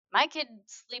 my kid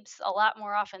sleeps a lot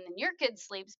more often than your kid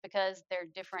sleeps because they're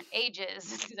different ages.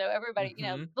 So everybody,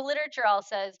 Mm-hmm. the literature all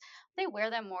says they wear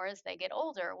them more as they get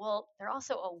older. Well, they're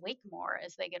also awake more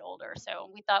as they get older.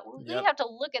 So we thought, well, we Yep. have to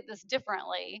look at this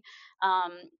differently.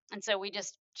 Um, and so we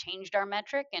just changed our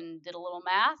metric and did a little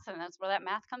math, and that's where that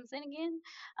math comes in again.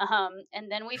 And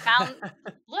then we found,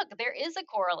 look, there is a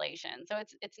correlation. So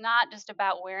it's not just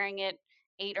about wearing it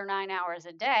 8 or 9 hours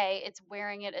a day. It's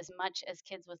wearing it as much as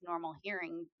kids with normal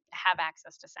hearing have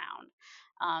access to sound.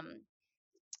 Um,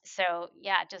 so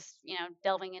yeah, just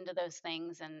delving into those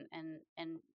things,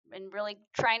 and really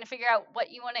trying to figure out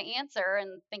what you want to answer,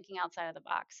 and thinking outside of the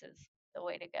box is the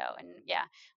way to go. And yeah,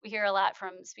 we hear a lot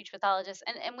from speech pathologists,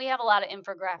 and we have a lot of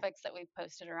infographics that we've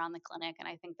posted around the clinic, and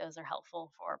I think those are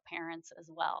helpful for parents as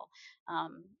well,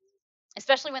 um,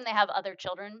 especially when they have other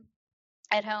children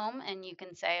at home, and you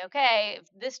can say, okay, if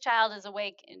this child is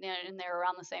awake, and they're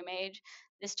around the same age,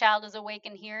 this child is awake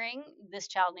and hearing, this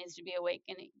child needs to be awake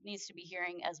and it needs to be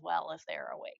hearing as well if they're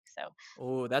awake. So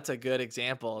Oh, that's a good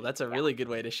example. That's a yeah, really good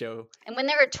way to show and when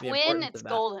they're a the twin, importance it's of that.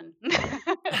 golden.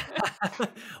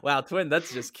 Wow, twin,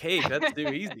 that's just cake. That's too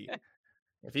easy.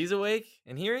 If he's awake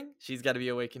and hearing, she's got to be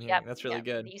awake and hearing. Yep, That's really yep,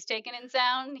 good. he's taking in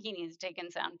sound, he needs to take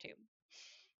in sound too.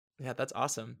 Yeah, that's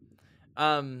awesome.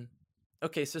 Um,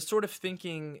 okay, so sort of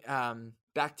thinking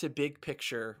back to big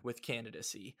picture with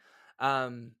candidacy.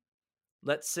 Um,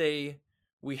 let's say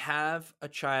we have a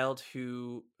child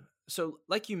who, so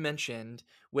like you mentioned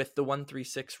with the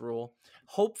 136 rule,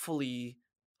 hopefully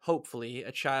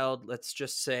a child, let's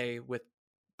just say with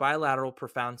bilateral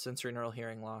profound sensory neural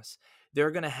hearing loss, they're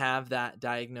going to have that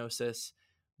diagnosis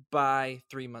by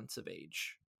 3 months of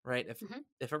age, right? Hmm.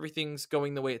 If everything's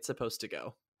going the way it's supposed to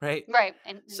go, right? Right,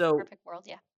 in a So perfect world,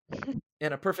 yeah.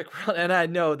 in a perfect world, and I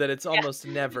know that it's Yeah. almost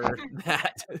never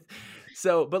that.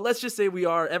 So, but let's just say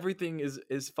everything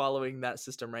is following that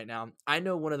system right now. I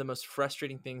know one of the most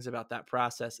frustrating things about that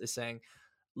process is saying,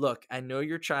 look, I know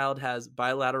your child has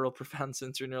bilateral profound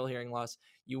sensory neural hearing loss.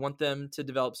 You want them to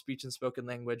develop speech and spoken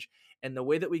language, and the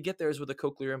way that we get there is with a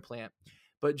cochlear implant.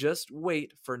 But just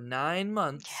wait for 9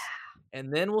 months, Yeah.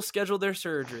 and then we'll schedule their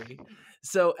surgery.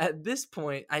 So at this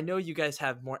point, I know you guys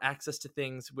have more access to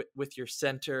things with your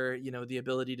center, the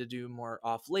ability to do more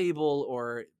off label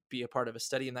or be a part of a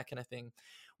study and that kind of thing.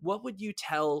 What would you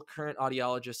tell current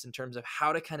audiologists in terms of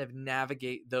how to kind of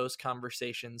navigate those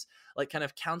conversations, like kind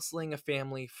of counseling a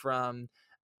family from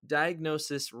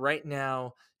diagnosis right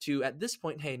now to at this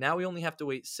point, hey, now we only have to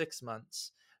wait 6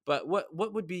 months? But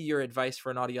what would be your advice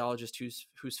for an audiologist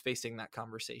who's facing that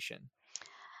conversation?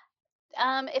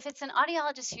 If it's an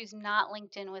audiologist who's not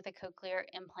linked in with a cochlear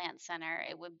implant center,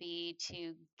 it would be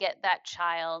to get that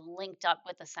child linked up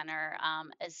with the center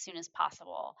as soon as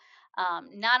possible.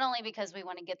 Not only because we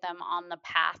want to get them on the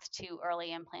path to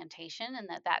early implantation and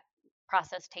that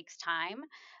process takes time,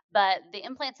 but the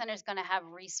implant center is going to have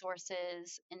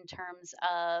resources in terms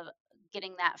of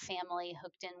getting that family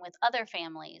hooked in with other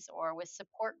families or with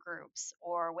support groups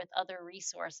or with other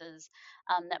resources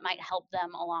that might help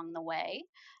them along the way,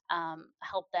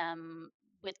 help them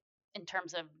with in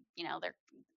terms of their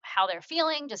how they're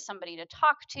feeling, just somebody to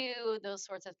talk to, those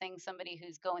sorts of things, somebody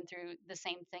who's going through the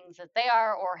same things that they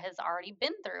are or has already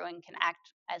been through and can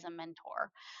act as a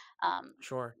mentor. um,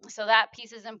 Sure. so that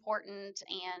piece is important,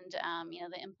 and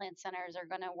the implant centers are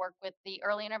going to work with the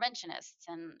early interventionists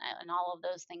and all of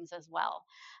those things as well.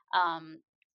 um,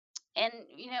 and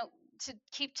to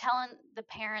keep telling the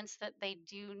parents that they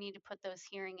do need to put those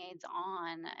hearing aids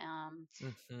on.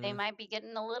 They Hmm. might be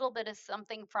getting a little bit of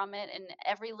something from it, and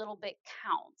every little bit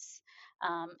counts.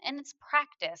 And it's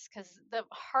practice, because the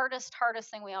hardest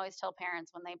thing we always tell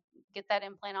parents when they get that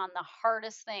implant on, the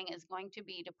hardest thing is going to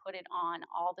be to put it on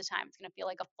all the time. It's going to feel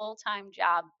like a full-time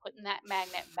job putting that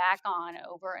magnet back on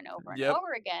over and over and Yep.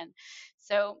 over again.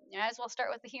 So you might as well start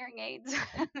with the hearing aids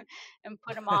and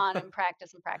put them on and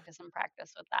practice and practice and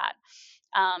practice with that.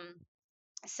 Um,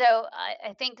 so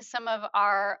I think some of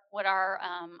our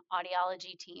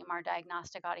audiology team, our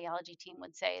diagnostic audiology team,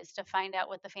 would say is to find out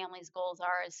what the family's goals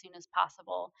are as soon as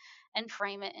possible, and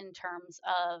frame it in terms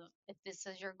of, if this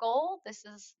is your goal, this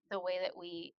is the way that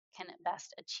we can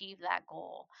best achieve that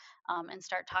goal, and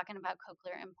start talking about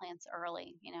cochlear implants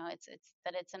early. It's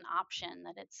that it's an option,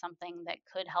 that it's something that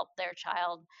could help their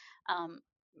child um,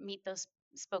 meet those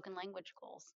spoken language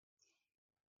goals.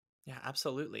 Yeah,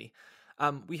 absolutely.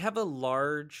 We have a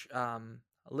large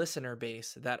listener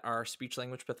base that are speech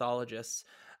language pathologists.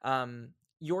 Um,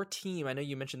 your team, I know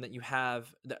you mentioned that you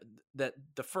have that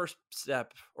the first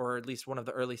step, or at least one of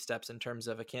the early steps in terms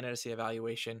of a candidacy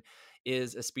evaluation,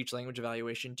 is a speech language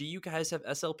evaluation. Do you guys have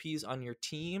SLPs on your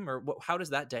team, or how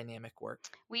does that dynamic work?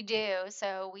 We do.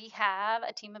 So we have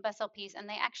a team of SLPs, and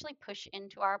they actually push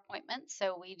into our appointments.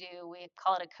 So we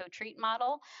call it a co-treat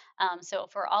model. So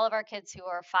for all of our kids who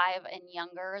are 5 and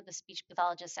younger, the speech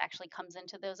pathologist actually comes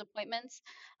into those appointments.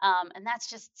 And that's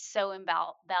just so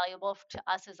valuable to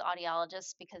us as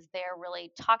audiologists, because they're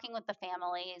really talking with the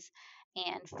families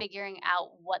and figuring out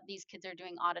what these kids are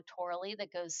doing auditorily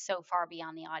that goes so far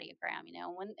beyond the audiogram.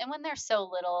 When they're so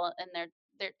little, and they're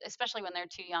especially when they're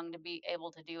too young to be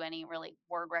able to do any really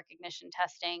word recognition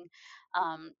testing,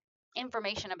 um,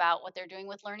 information about what they're doing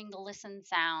with learning to listen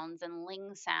sounds and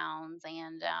ling sounds,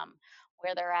 and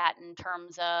where they're at in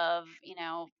terms of you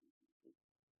know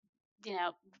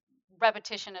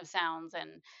repetition of sounds. And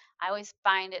I always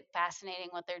find it fascinating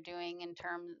what they're doing in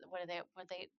terms, what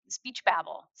they speech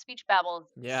babble is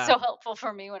Yeah. so helpful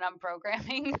for me when I'm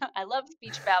programming. I love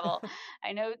speech babble.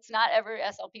 I know it's not every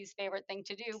SLP's favorite thing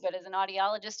to do, but as an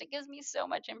audiologist, it gives me so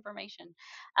much information.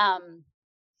 Um,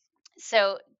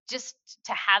 so just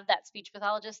to have that speech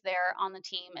pathologist there on the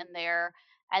team and there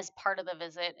as part of the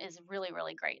visit is really,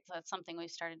 really great. So that's something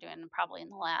we've started doing probably in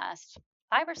the last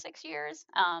 5 or 6 years.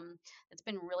 It's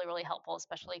been really, really helpful,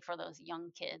 especially for those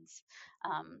young kids.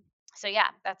 So yeah,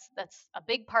 that's a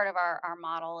big part of our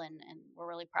model, and we're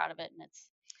really proud of it. And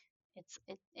it's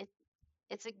it, it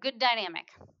it's a good dynamic.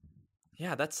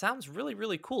 Yeah, that sounds really,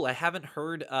 really cool. I haven't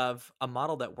heard of a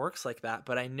model that works like that,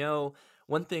 but I know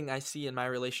one thing I see in my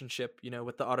relationship,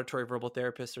 with the auditory verbal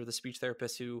therapist or the speech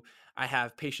therapist who I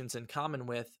have patients in common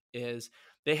with, is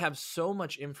they have so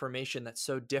much information that's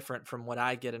so different from what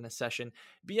I get in a session,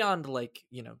 beyond like,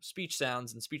 speech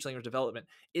sounds and speech language development,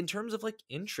 in terms of like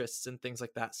interests and things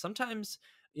like that. Sometimes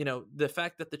the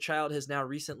fact that the child has now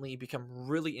recently become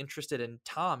really interested in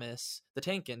Thomas the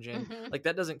Tank Engine, Hmm. like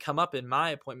that doesn't come up in my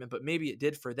appointment, but maybe it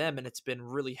did for them, and it's been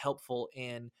really helpful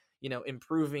in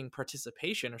improving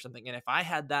participation or something. And if I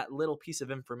had that little piece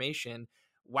of information,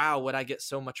 wow, would I get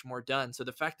so much more done. So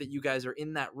the fact that you guys are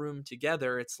in that room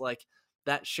together, it's like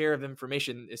that share of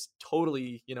information is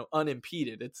totally,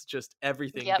 unimpeded. It's just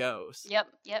everything Yep. goes. Yep.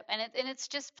 And it's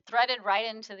just threaded right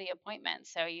into the appointment.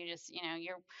 So you just,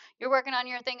 you're working on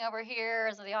your thing over here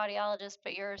as the audiologist,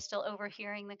 but you're still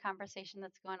overhearing the conversation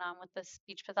that's going on with the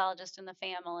speech pathologist and the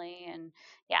family. And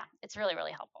yeah, it's really,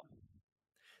 really helpful.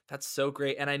 That's so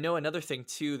great. And I know another thing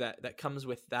too that comes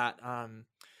with that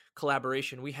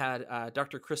collaboration. We had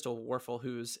Dr. Crystal Warfel,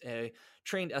 who's a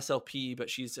trained SLP, but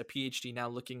she's a PhD now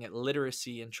looking at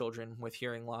literacy in children with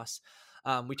hearing loss.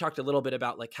 We talked a little bit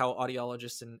about like how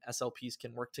audiologists and SLPs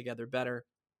can work together better.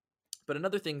 But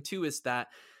another thing too is that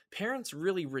parents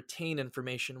really retain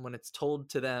information when it's told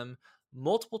to them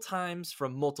multiple times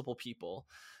from multiple people.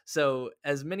 So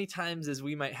as many times as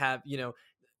we might have,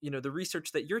 the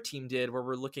research that your team did where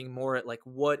we're looking more at like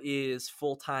what is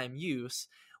full-time use,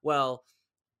 well,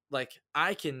 like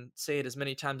I can say it as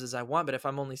many times as I want, but if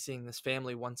I'm only seeing this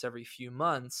family once every few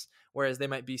months, whereas they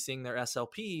might be seeing their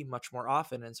SLP much more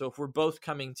often. And so if we're both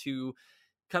coming to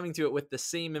it with the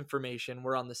same information,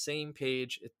 we're on the same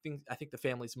page, I think the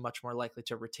family's much more likely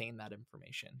to retain that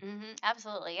information.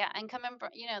 Absolutely, yeah. And coming from,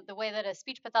 the way that a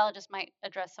speech pathologist might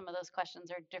address some of those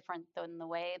questions are different than the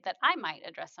way that I might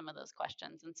address some of those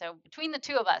questions. And so between the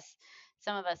two of us,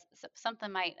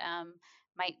 something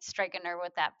might strike a nerve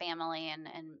with that family and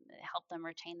help them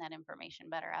retain that information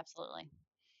better. Absolutely.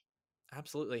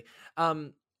 Absolutely.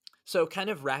 So kind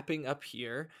of wrapping up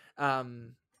here,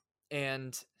 and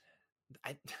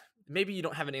maybe you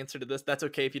don't have an answer to this. That's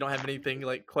okay if you don't have anything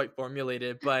like quite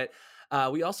formulated, but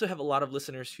we also have a lot of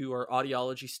listeners who are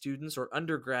audiology students or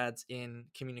undergrads in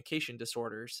communication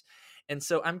disorders. And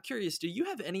so I'm curious, do you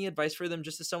have any advice for them,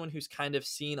 just as someone who's kind of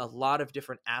seen a lot of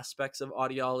different aspects of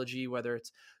audiology, whether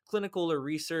it's clinical or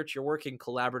research, you're working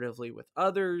collaboratively with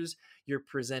others, you're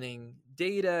presenting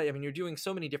data, I mean, you're doing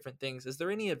so many different things. Is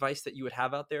there any advice that you would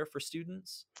have out there for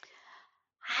students?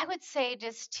 I would say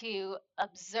just to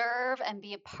observe and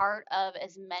be a part of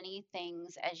as many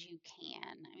things as you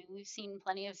can. I mean, we've seen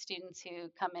plenty of students who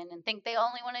come in and think they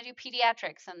only want to do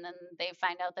pediatrics, and then they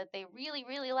find out that they really,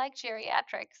 really like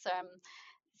geriatrics.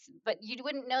 But you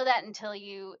wouldn't know that until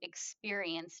you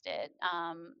experienced it.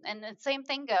 And the same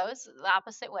thing goes the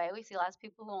opposite way. We see lots of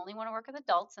people who only want to work with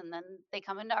adults, and then they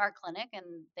come into our clinic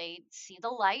and they see the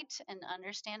light and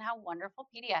understand how wonderful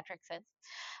pediatrics is.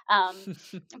 Um,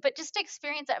 but just to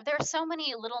experience that, there are so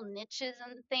many little niches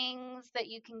and things that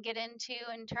you can get into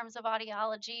in terms of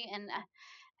audiology, and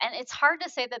it's hard to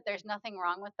say that there's nothing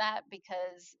wrong with that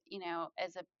because,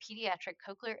 as a pediatric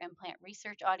cochlear implant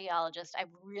research audiologist,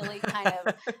 I've really kind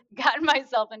of gotten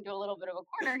myself into a little bit of a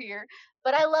corner here.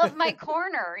 But I love my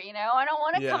corner, I don't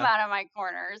want to come Yeah. out of my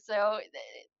corner. So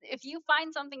if you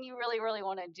find something you really, really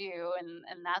want to do,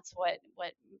 and that's what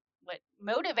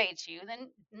motivates you,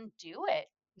 then do it.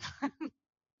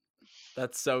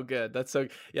 That's so good.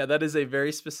 Yeah, that is a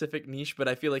very specific niche, but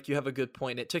I feel like you have a good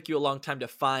point. It took you a long time to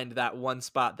find that one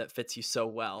spot that fits you so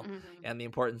well. hmm And the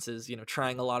importance is,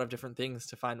 trying a lot of different things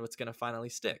to find what's going to finally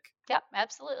stick. Yep,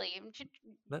 absolutely. You should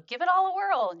That, give it all a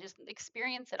whirl and just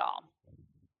experience it all.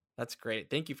 that's great.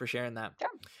 Thank you for sharing that. Sure.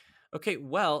 Okay,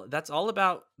 well, that's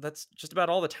just about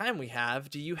all the time we have.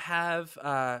 Do you have,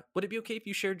 would it be okay if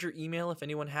you shared your email if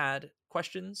anyone had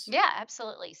questions? Yeah,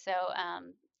 absolutely. So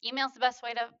email's the best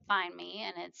way to find me,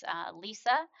 and it's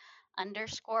Lisa_Park,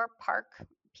 PARK,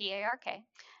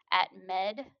 at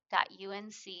med.unc.edu.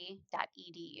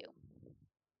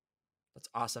 That's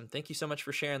awesome. Thank you so much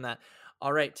for sharing that.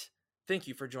 All right. Thank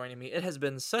you for joining me. It has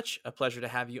been such a pleasure to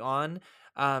have you on.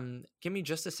 Give me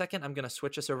just a second. I'm going to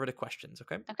switch us over to questions.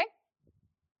 Okay. Okay.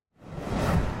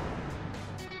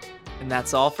 And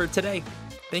that's all for today.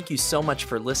 Thank you so much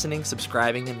for listening,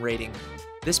 subscribing, and rating.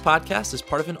 This podcast is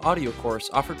part of an audio course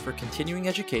offered for continuing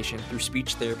education through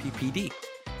Speech Therapy PD.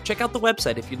 Check out the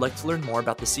website if you'd like to learn more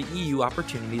about the CEU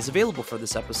opportunities available for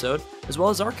this episode, as well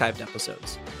as archived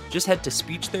episodes. Just head to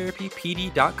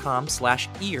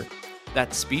speechtherapypd.com/ear.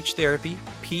 That's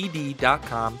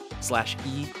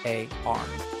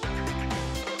speechtherapypd.com/EAR.